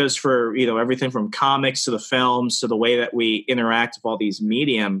 and this goes for, you know, everything from comics to the films to the way that we interact with all these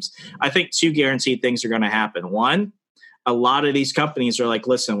mediums, I think two guaranteed things are going to happen. One, a lot of these companies are like,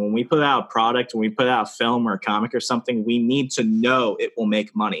 listen, when we put out a product, when we put out a film or a comic or something, we need to know it will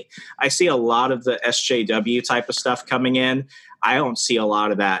make money. I see a lot of the SJW type of stuff coming in. I don't see a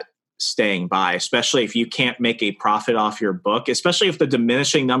lot of that staying by, especially if you can't make a profit off your book, especially if the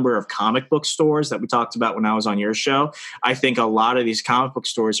diminishing number of comic book stores that we talked about when I was on your show. I think a lot of these comic book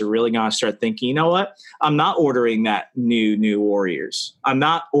stores are really going to start thinking, you know what? I'm not ordering that new Warriors. I'm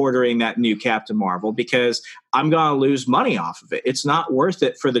not ordering that new Captain Marvel because I'm going to lose money off of it. It's not worth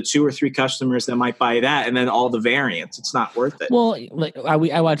it for the 2 or 3 customers that might buy that and then all the variants. It's not worth it. Well, like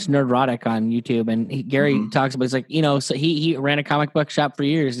I watched Nerdrotic on YouTube, and Gary talks about, it's like, so he ran a comic book shop for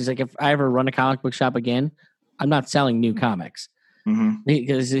years. He's like, if I ever run a comic book shop again, I'm not selling new comics.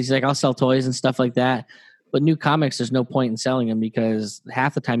 Because he's like, I'll sell toys and stuff like that. But new comics, there's no point in selling them because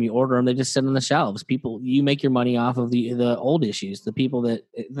half the time you order them, they just sit on the shelves. You make your money off of the old issues, the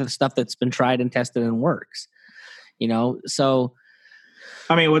stuff that's been tried and tested and works. So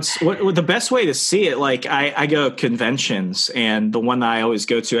I mean, what the best way to see it, like I go to conventions, and the one that I always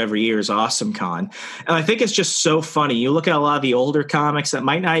go to every year is Awesome Con. And I think it's just so funny. You look at a lot of the older comics that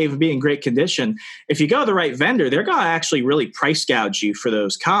might not even be in great condition. If you go to the right vendor, they're going to actually really price gouge you for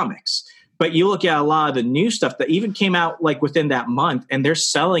those comics. But you look at a lot of the new stuff that even came out like within that month, and they're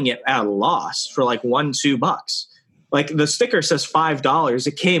selling it at a loss for like $1-2. Like the sticker says $5.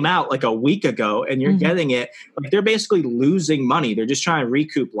 It came out like a week ago, and you're getting it. Like they're basically losing money. They're just trying to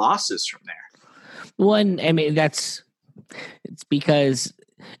recoup losses from there. Well, and I mean it's because,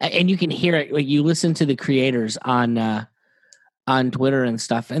 and you can hear it. Like you listen to the creators on Twitter and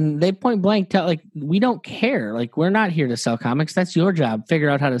stuff, and they point blank tell, like, we don't care. Like, we're not here to sell comics. That's your job. Figure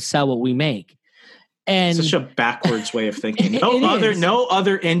out how to sell what we make. And such a backwards way of thinking. No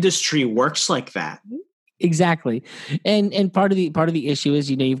other industry works like that. Exactly. And part of the issue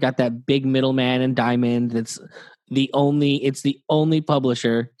is, you've got that big middleman in Diamond that's the only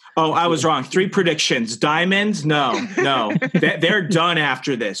publisher. Oh, I was wrong. 3 predictions. Diamond? No. They're done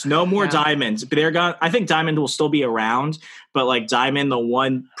after this. No more Diamonds. They're gone. I think Diamond will still be around, but like Diamond, the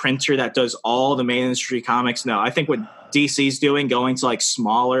one printer that does all the mainstream comics, no. I think what DC's doing, going to like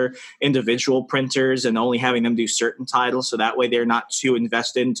smaller individual printers and only having them do certain titles, so that way they're not too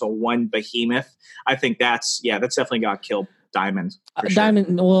invested into one behemoth. I think that's definitely got killed Diamond. Sure.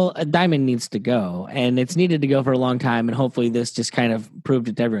 Diamond needs to go, and it's needed to go for a long time, and hopefully this just kind of proved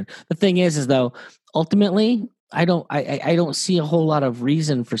it to everyone. The thing is though, ultimately, I don't see a whole lot of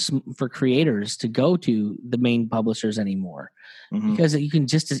reason for creators to go to the main publishers anymore, because you can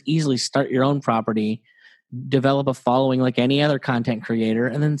just as easily start your own property, develop a following like any other content creator,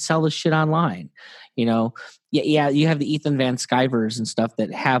 and then sell the shit online. You have the Ethan Van Skyvers and stuff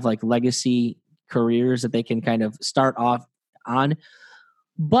that have like legacy careers that they can kind of start off on.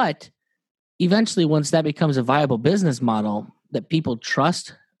 But eventually, once that becomes a viable business model that people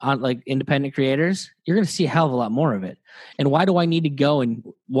trust on, like independent creators, you're going to see a hell of a lot more of it. And why do I need to go and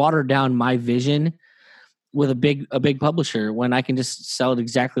water down my vision with a big publisher when I can just sell it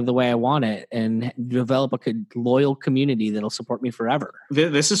exactly the way I want it and develop a loyal community that'll support me forever?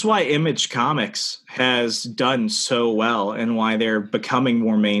 This is why Image Comics has done so well, and why they're becoming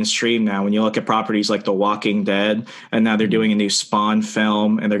more mainstream now. When you look at properties like The Walking Dead, and now they're doing a new Spawn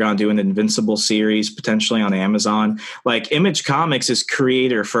film, and they're going to do an Invincible series potentially on Amazon. Like, Image Comics is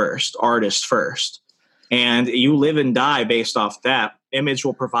creator first, artist first, and you live and die based off that. Image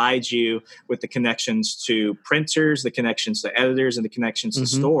will provide you with the connections to printers, the connections to editors, and the connections to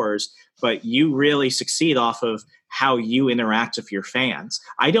stores, but you really succeed off of how you interact with your fans.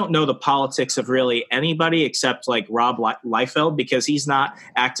 I don't know the politics of really anybody except like Rob Liefeld, because he's not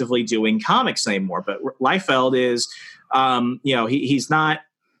actively doing comics anymore. But Liefeld is, he's not,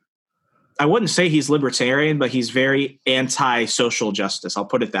 I wouldn't say he's libertarian, but he's very anti-social justice. I'll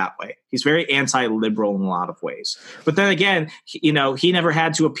put it that way. He's very anti-liberal in a lot of ways. But then again, he never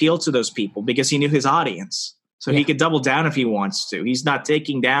had to appeal to those people because he knew his audience. So he could double down if he wants to. He's not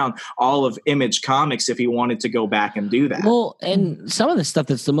taking down all of Image Comics if he wanted to go back and do that. Well, and some of the stuff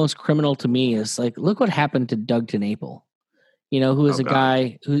that's the most criminal to me is like, look what happened to Doug TenNapel, who is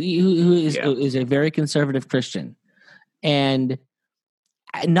guy who is a very conservative Christian. And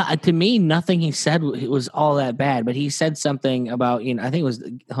to me, nothing he said was all that bad, but he said something about, I think it was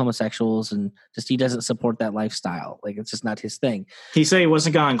homosexuals, and just he doesn't support that lifestyle. Like, it's just not his thing. He said he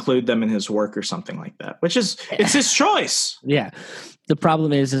wasn't going to include them in his work or something like that, which is, it's his choice. Yeah. The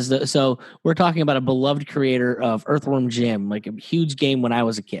problem is that, so we're talking about a beloved creator of Earthworm Jim, like a huge game when I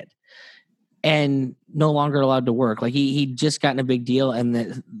was a kid, and no longer allowed to work. Like he'd just gotten a big deal, and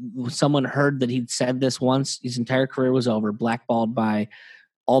that someone heard that he'd said this once, his entire career was over, blackballed by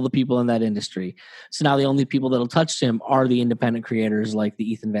all the people in that industry. So now the only people that'll touch him are the independent creators like the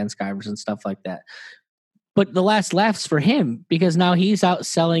Ethan Van Skyvers and stuff like that. But the last laugh's for him because now he's out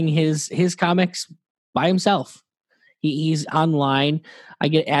selling his comics by himself. He's online. I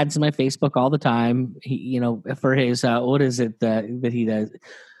get ads in my Facebook all the time. For his what is it that he does?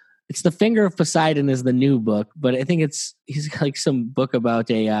 It's The Finger of Poseidon is the new book, but I think he's like some book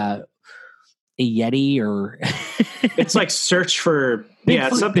about a Yeti or it's like Search for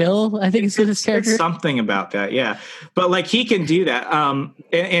Bigfoot Bill. I think it's his character. It's something about that, yeah. But like he can do that, and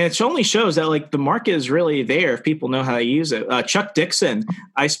it only shows that like the market is really there if people know how to use it. Chuck Dixon,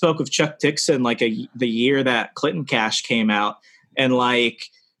 I spoke with Chuck Dixon like the year that Clinton Cash came out, and like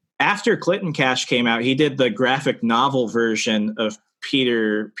after Clinton Cash came out, he did the graphic novel version of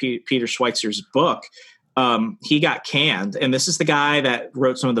Peter Schweitzer's book. He got canned, and this is the guy that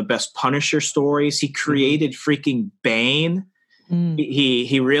wrote some of the best Punisher stories. He created freaking Bane.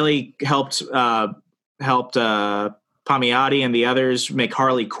 He really helped Palmiotti and the others make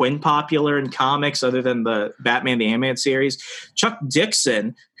Harley Quinn popular in comics, other than the Batman the Animated Series. Chuck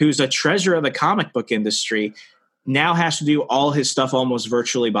Dixon, who's a treasure of the comic book industry, now has to do all his stuff almost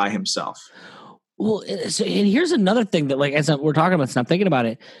virtually by himself. Well, so, and here's another thing that, like, as we're talking about this, and I'm thinking about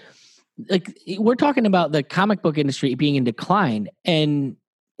it. Like, we're talking about the comic book industry being in decline, and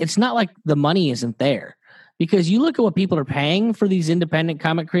it's not like the money isn't there, because you look at what people are paying for these independent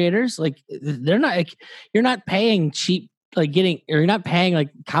comic creators. Like, they're not like, you're not paying cheap, like you're not paying like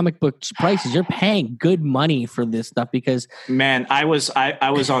comic book prices. You're paying good money for this stuff because, man, I was on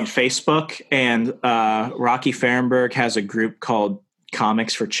Facebook, and Rocky Fahrenberg has a group called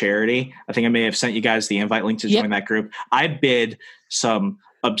Comics for Charity. I think I may have sent you guys the invite link to join that group. I bid some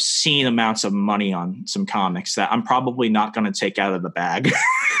obscene amounts of money on some comics that I'm probably not going to take out of the bag.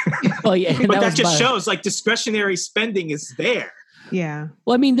 Oh yeah, but that just shows like discretionary spending is there. Yeah.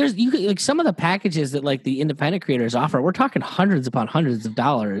 Well, I mean, there's like some of the packages that like the independent creators offer. We're talking hundreds upon hundreds of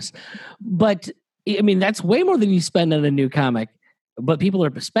dollars, but I mean that's way more than you spend on a new comic. But people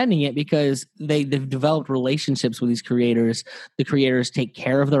are spending it because they've developed relationships with these creators. The creators take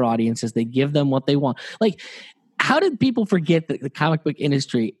care of their audiences. They give them what they want. Like, how did people forget that the comic book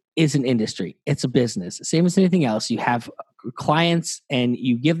industry is an industry? It's a business. Same as anything else. You have clients and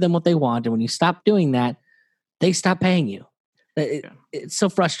you give them what they want. And when you stop doing that, they stop paying you. It's so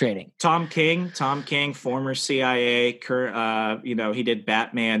frustrating. Tom King, former CIA, he did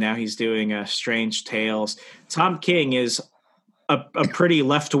Batman. Now he's doing Strange Tales. Tom King is a pretty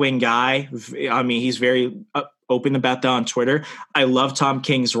left-wing guy. I mean, he's very open about that on Twitter. I love Tom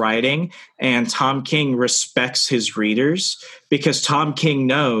King's writing, and Tom King respects his readers, because Tom King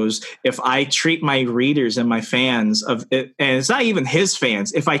knows if I treat my readers and my fans of it, and it's not even his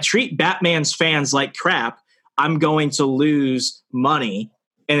fans, if I treat Batman's fans like crap, I'm going to lose money.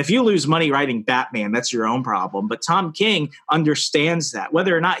 And if you lose money writing Batman, that's your own problem. But Tom King understands that.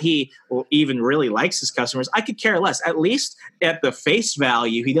 Whether or not he even really likes his customers, I could care less. At least at the face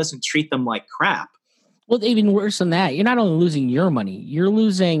value, he doesn't treat them like crap. Well, even worse than that, you're not only losing your money, you're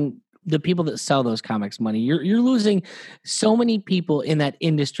losing the people that sell those comics money. You're losing so many people in that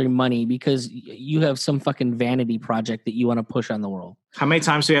industry money because you have some fucking vanity project that you want to push on the world. How many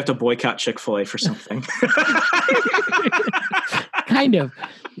times do we have to boycott Chick-fil-A for something? Kind of.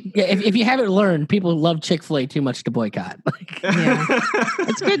 Yeah, if you haven't learned, people love Chick-fil-A too much to boycott. Yeah.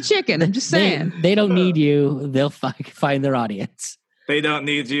 It's good chicken. I'm just saying. They don't need you. They'll find their audience. They don't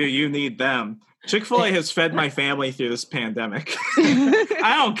need you. You need them. Chick-fil-A has fed my family through this pandemic.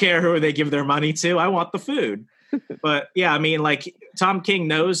 I don't care who they give their money to. I want the food. But yeah, I mean, like, Tom King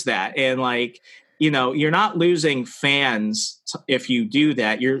knows that. And like, you're not losing fans if you do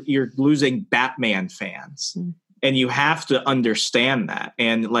that. You're losing Batman fans. And you have to understand that.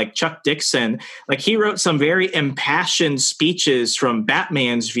 And like Chuck Dixon, like he wrote some very impassioned speeches from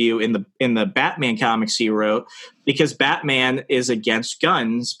Batman's view in the Batman comics he wrote, because Batman is against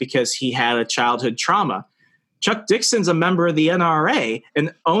guns because he had a childhood trauma. Chuck Dixon's a member of the NRA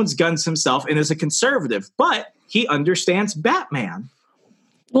and owns guns himself and is a conservative, but he understands Batman.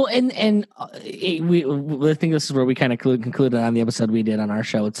 Well, and I think this is where we kind of concluded on the episode we did on our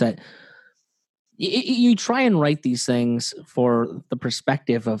show. It's that you try and write these things for the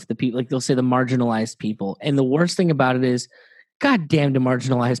perspective of the people, like they'll say the marginalized people. And the worst thing about it is, goddamn, to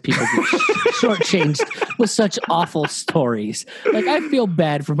marginalized people get shortchanged with such awful stories. Like, I feel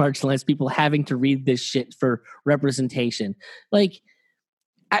bad for marginalized people having to read this shit for representation. Like,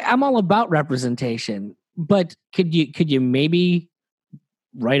 I'm all about representation, but could you maybe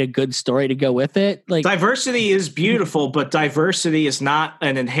write a good story to go with it? Like, diversity is beautiful, but diversity is not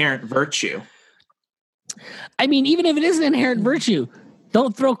an inherent virtue. I mean, even if it is an inherent virtue,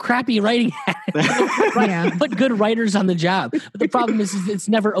 Don't throw crappy writing at it. Yeah. Put good writers on the job. But the problem is it's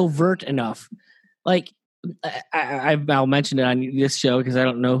never overt enough. Like, I'll mention it on this show because I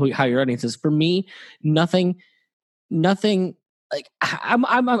don't know how your audience is. For me, nothing. Like I'm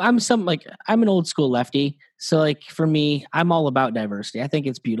an old school lefty. So like for me, I'm all about diversity. I think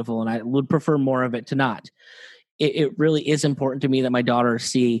it's beautiful, and I would prefer more of it to not. It really is important to me that my daughters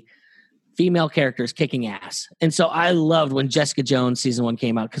see female characters kicking ass. And so I loved when Jessica Jones season 1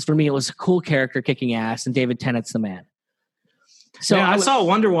 came out, because for me it was a cool character kicking ass, and David Tennant's the man. So I saw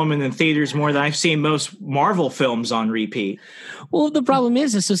Wonder Woman in theaters more than I've seen most Marvel films on repeat. Well, the problem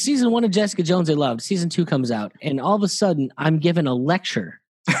is so season 1 of Jessica Jones I loved. Season 2 comes out, and all of a sudden I'm given a lecture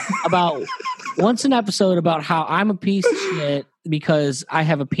about once an episode about how I'm a piece of shit because I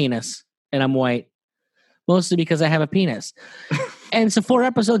have a penis and I'm white. Mostly because I have a penis. And so 4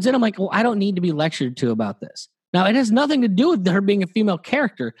 episodes in, I'm like, well, I don't need to be lectured to about this. Now, it has nothing to do with her being a female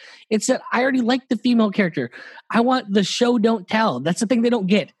character. It's that I already like the female character. I want the show don't tell. That's the thing they don't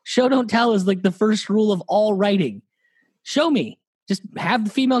get. Show don't tell is like the first rule of all writing. Show me. Just have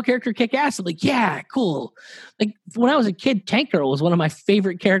the female character kick ass. I'm like, yeah, cool. Like when I was a kid, Tank Girl was one of my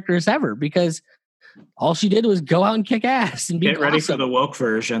favorite characters ever because all she did was go out and kick ass and be Get ready awesome. for the woke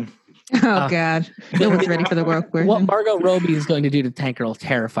version. Oh God, no one's ready for the work. What Margot Robbie is going to do to Tank Girl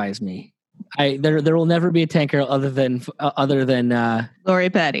terrifies me. There will never be a Tank Girl other than Lori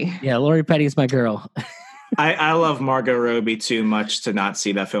Petty. Yeah, Lori Petty is my girl. I love Margot Robbie too much to not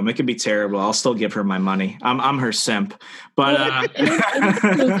see that film. It could be terrible. I'll still give her my money. I'm her simp. But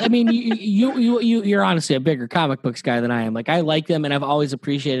I mean, you're honestly a bigger comic books guy than I am. Like I like them and I've always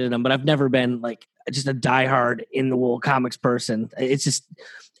appreciated them, but I've never been like just a diehard in the wool comics person. It's just.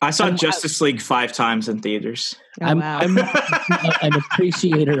 I saw Justice League 5 times in theaters. Oh, wow. I'm an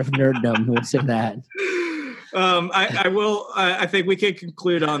appreciator of nerddom. We'll say that. I will. I think we can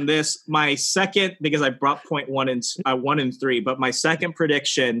conclude on this. My second, because I brought point 1 and 3, but my second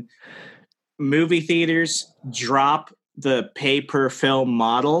prediction: movie theaters drop the pay per film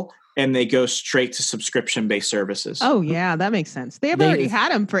model and they go straight to subscription based services. Oh yeah, that makes sense. They've already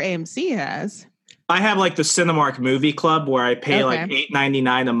had them for AMC has. I have like the Cinemark Movie Club where I pay like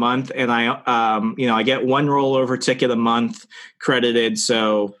 $8.99 a month, and I get one rollover ticket a month credited,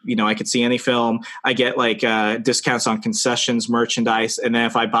 so I could see any film. I get like discounts on concessions, merchandise, and then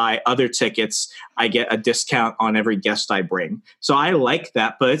if I buy other tickets, I get a discount on every guest I bring. So I like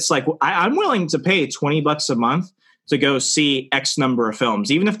that, but it's like I'm willing to pay $20 a month to go see X number of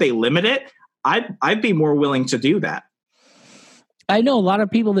films, even if they limit it. I'd be more willing to do that. I know a lot of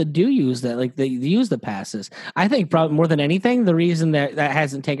people that do use that, like they use the passes. I think probably more than anything, the reason that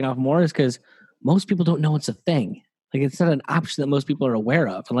hasn't taken off more is because most people don't know it's a thing. Like it's not an option that most people are aware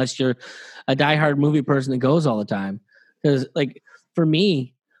of, unless you're a diehard movie person that goes all the time. Because like for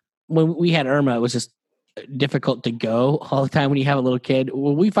me, when we had Irma, it was just difficult to go all the time when you have a little kid.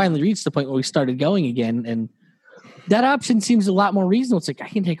 Well, we finally reached the point where we started going again, and that option seems a lot more reasonable. It's like I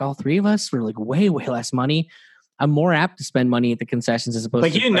can take all 3 of us for like way, way less money. I'm more apt to spend money at the concessions as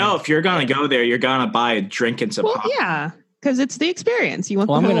opposed to if you're going to go there, you're going to buy a drink and some pop. Yeah, because it's the experience. You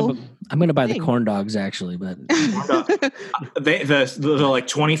want I'm going to buy the corn dogs actually, but the like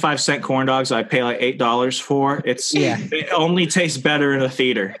 25-cent corn dogs I pay like $8 for. It only tastes better in a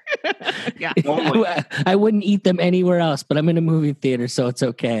theater. Yeah. I wouldn't eat them anywhere else, but I'm in a movie theater, so it's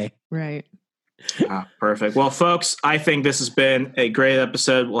okay. Right. Perfect. Well, folks, I think this has been a great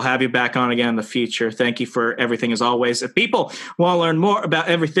episode. We'll have you back on again in the future. Thank you for everything as always. If people want to learn more about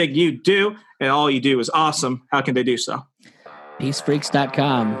everything you do and all you do is awesome, how can they do so?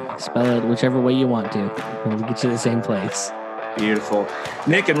 Peacefreaks.com. Spell it whichever way you want to. We'll get you to the same place. Beautiful.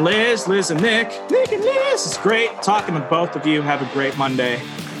 Nick and Liz, Liz and Nick. Nick and Liz. It's great talking to both of you. Have a great Monday.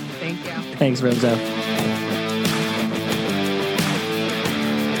 Thank you. Thanks, Remzo.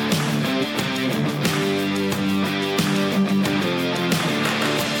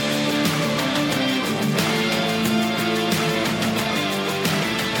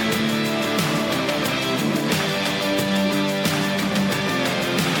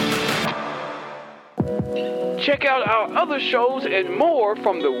 Check out our other shows and more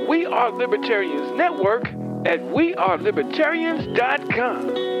from the We Are Libertarians Network at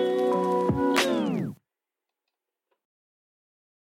wearelibertarians.com.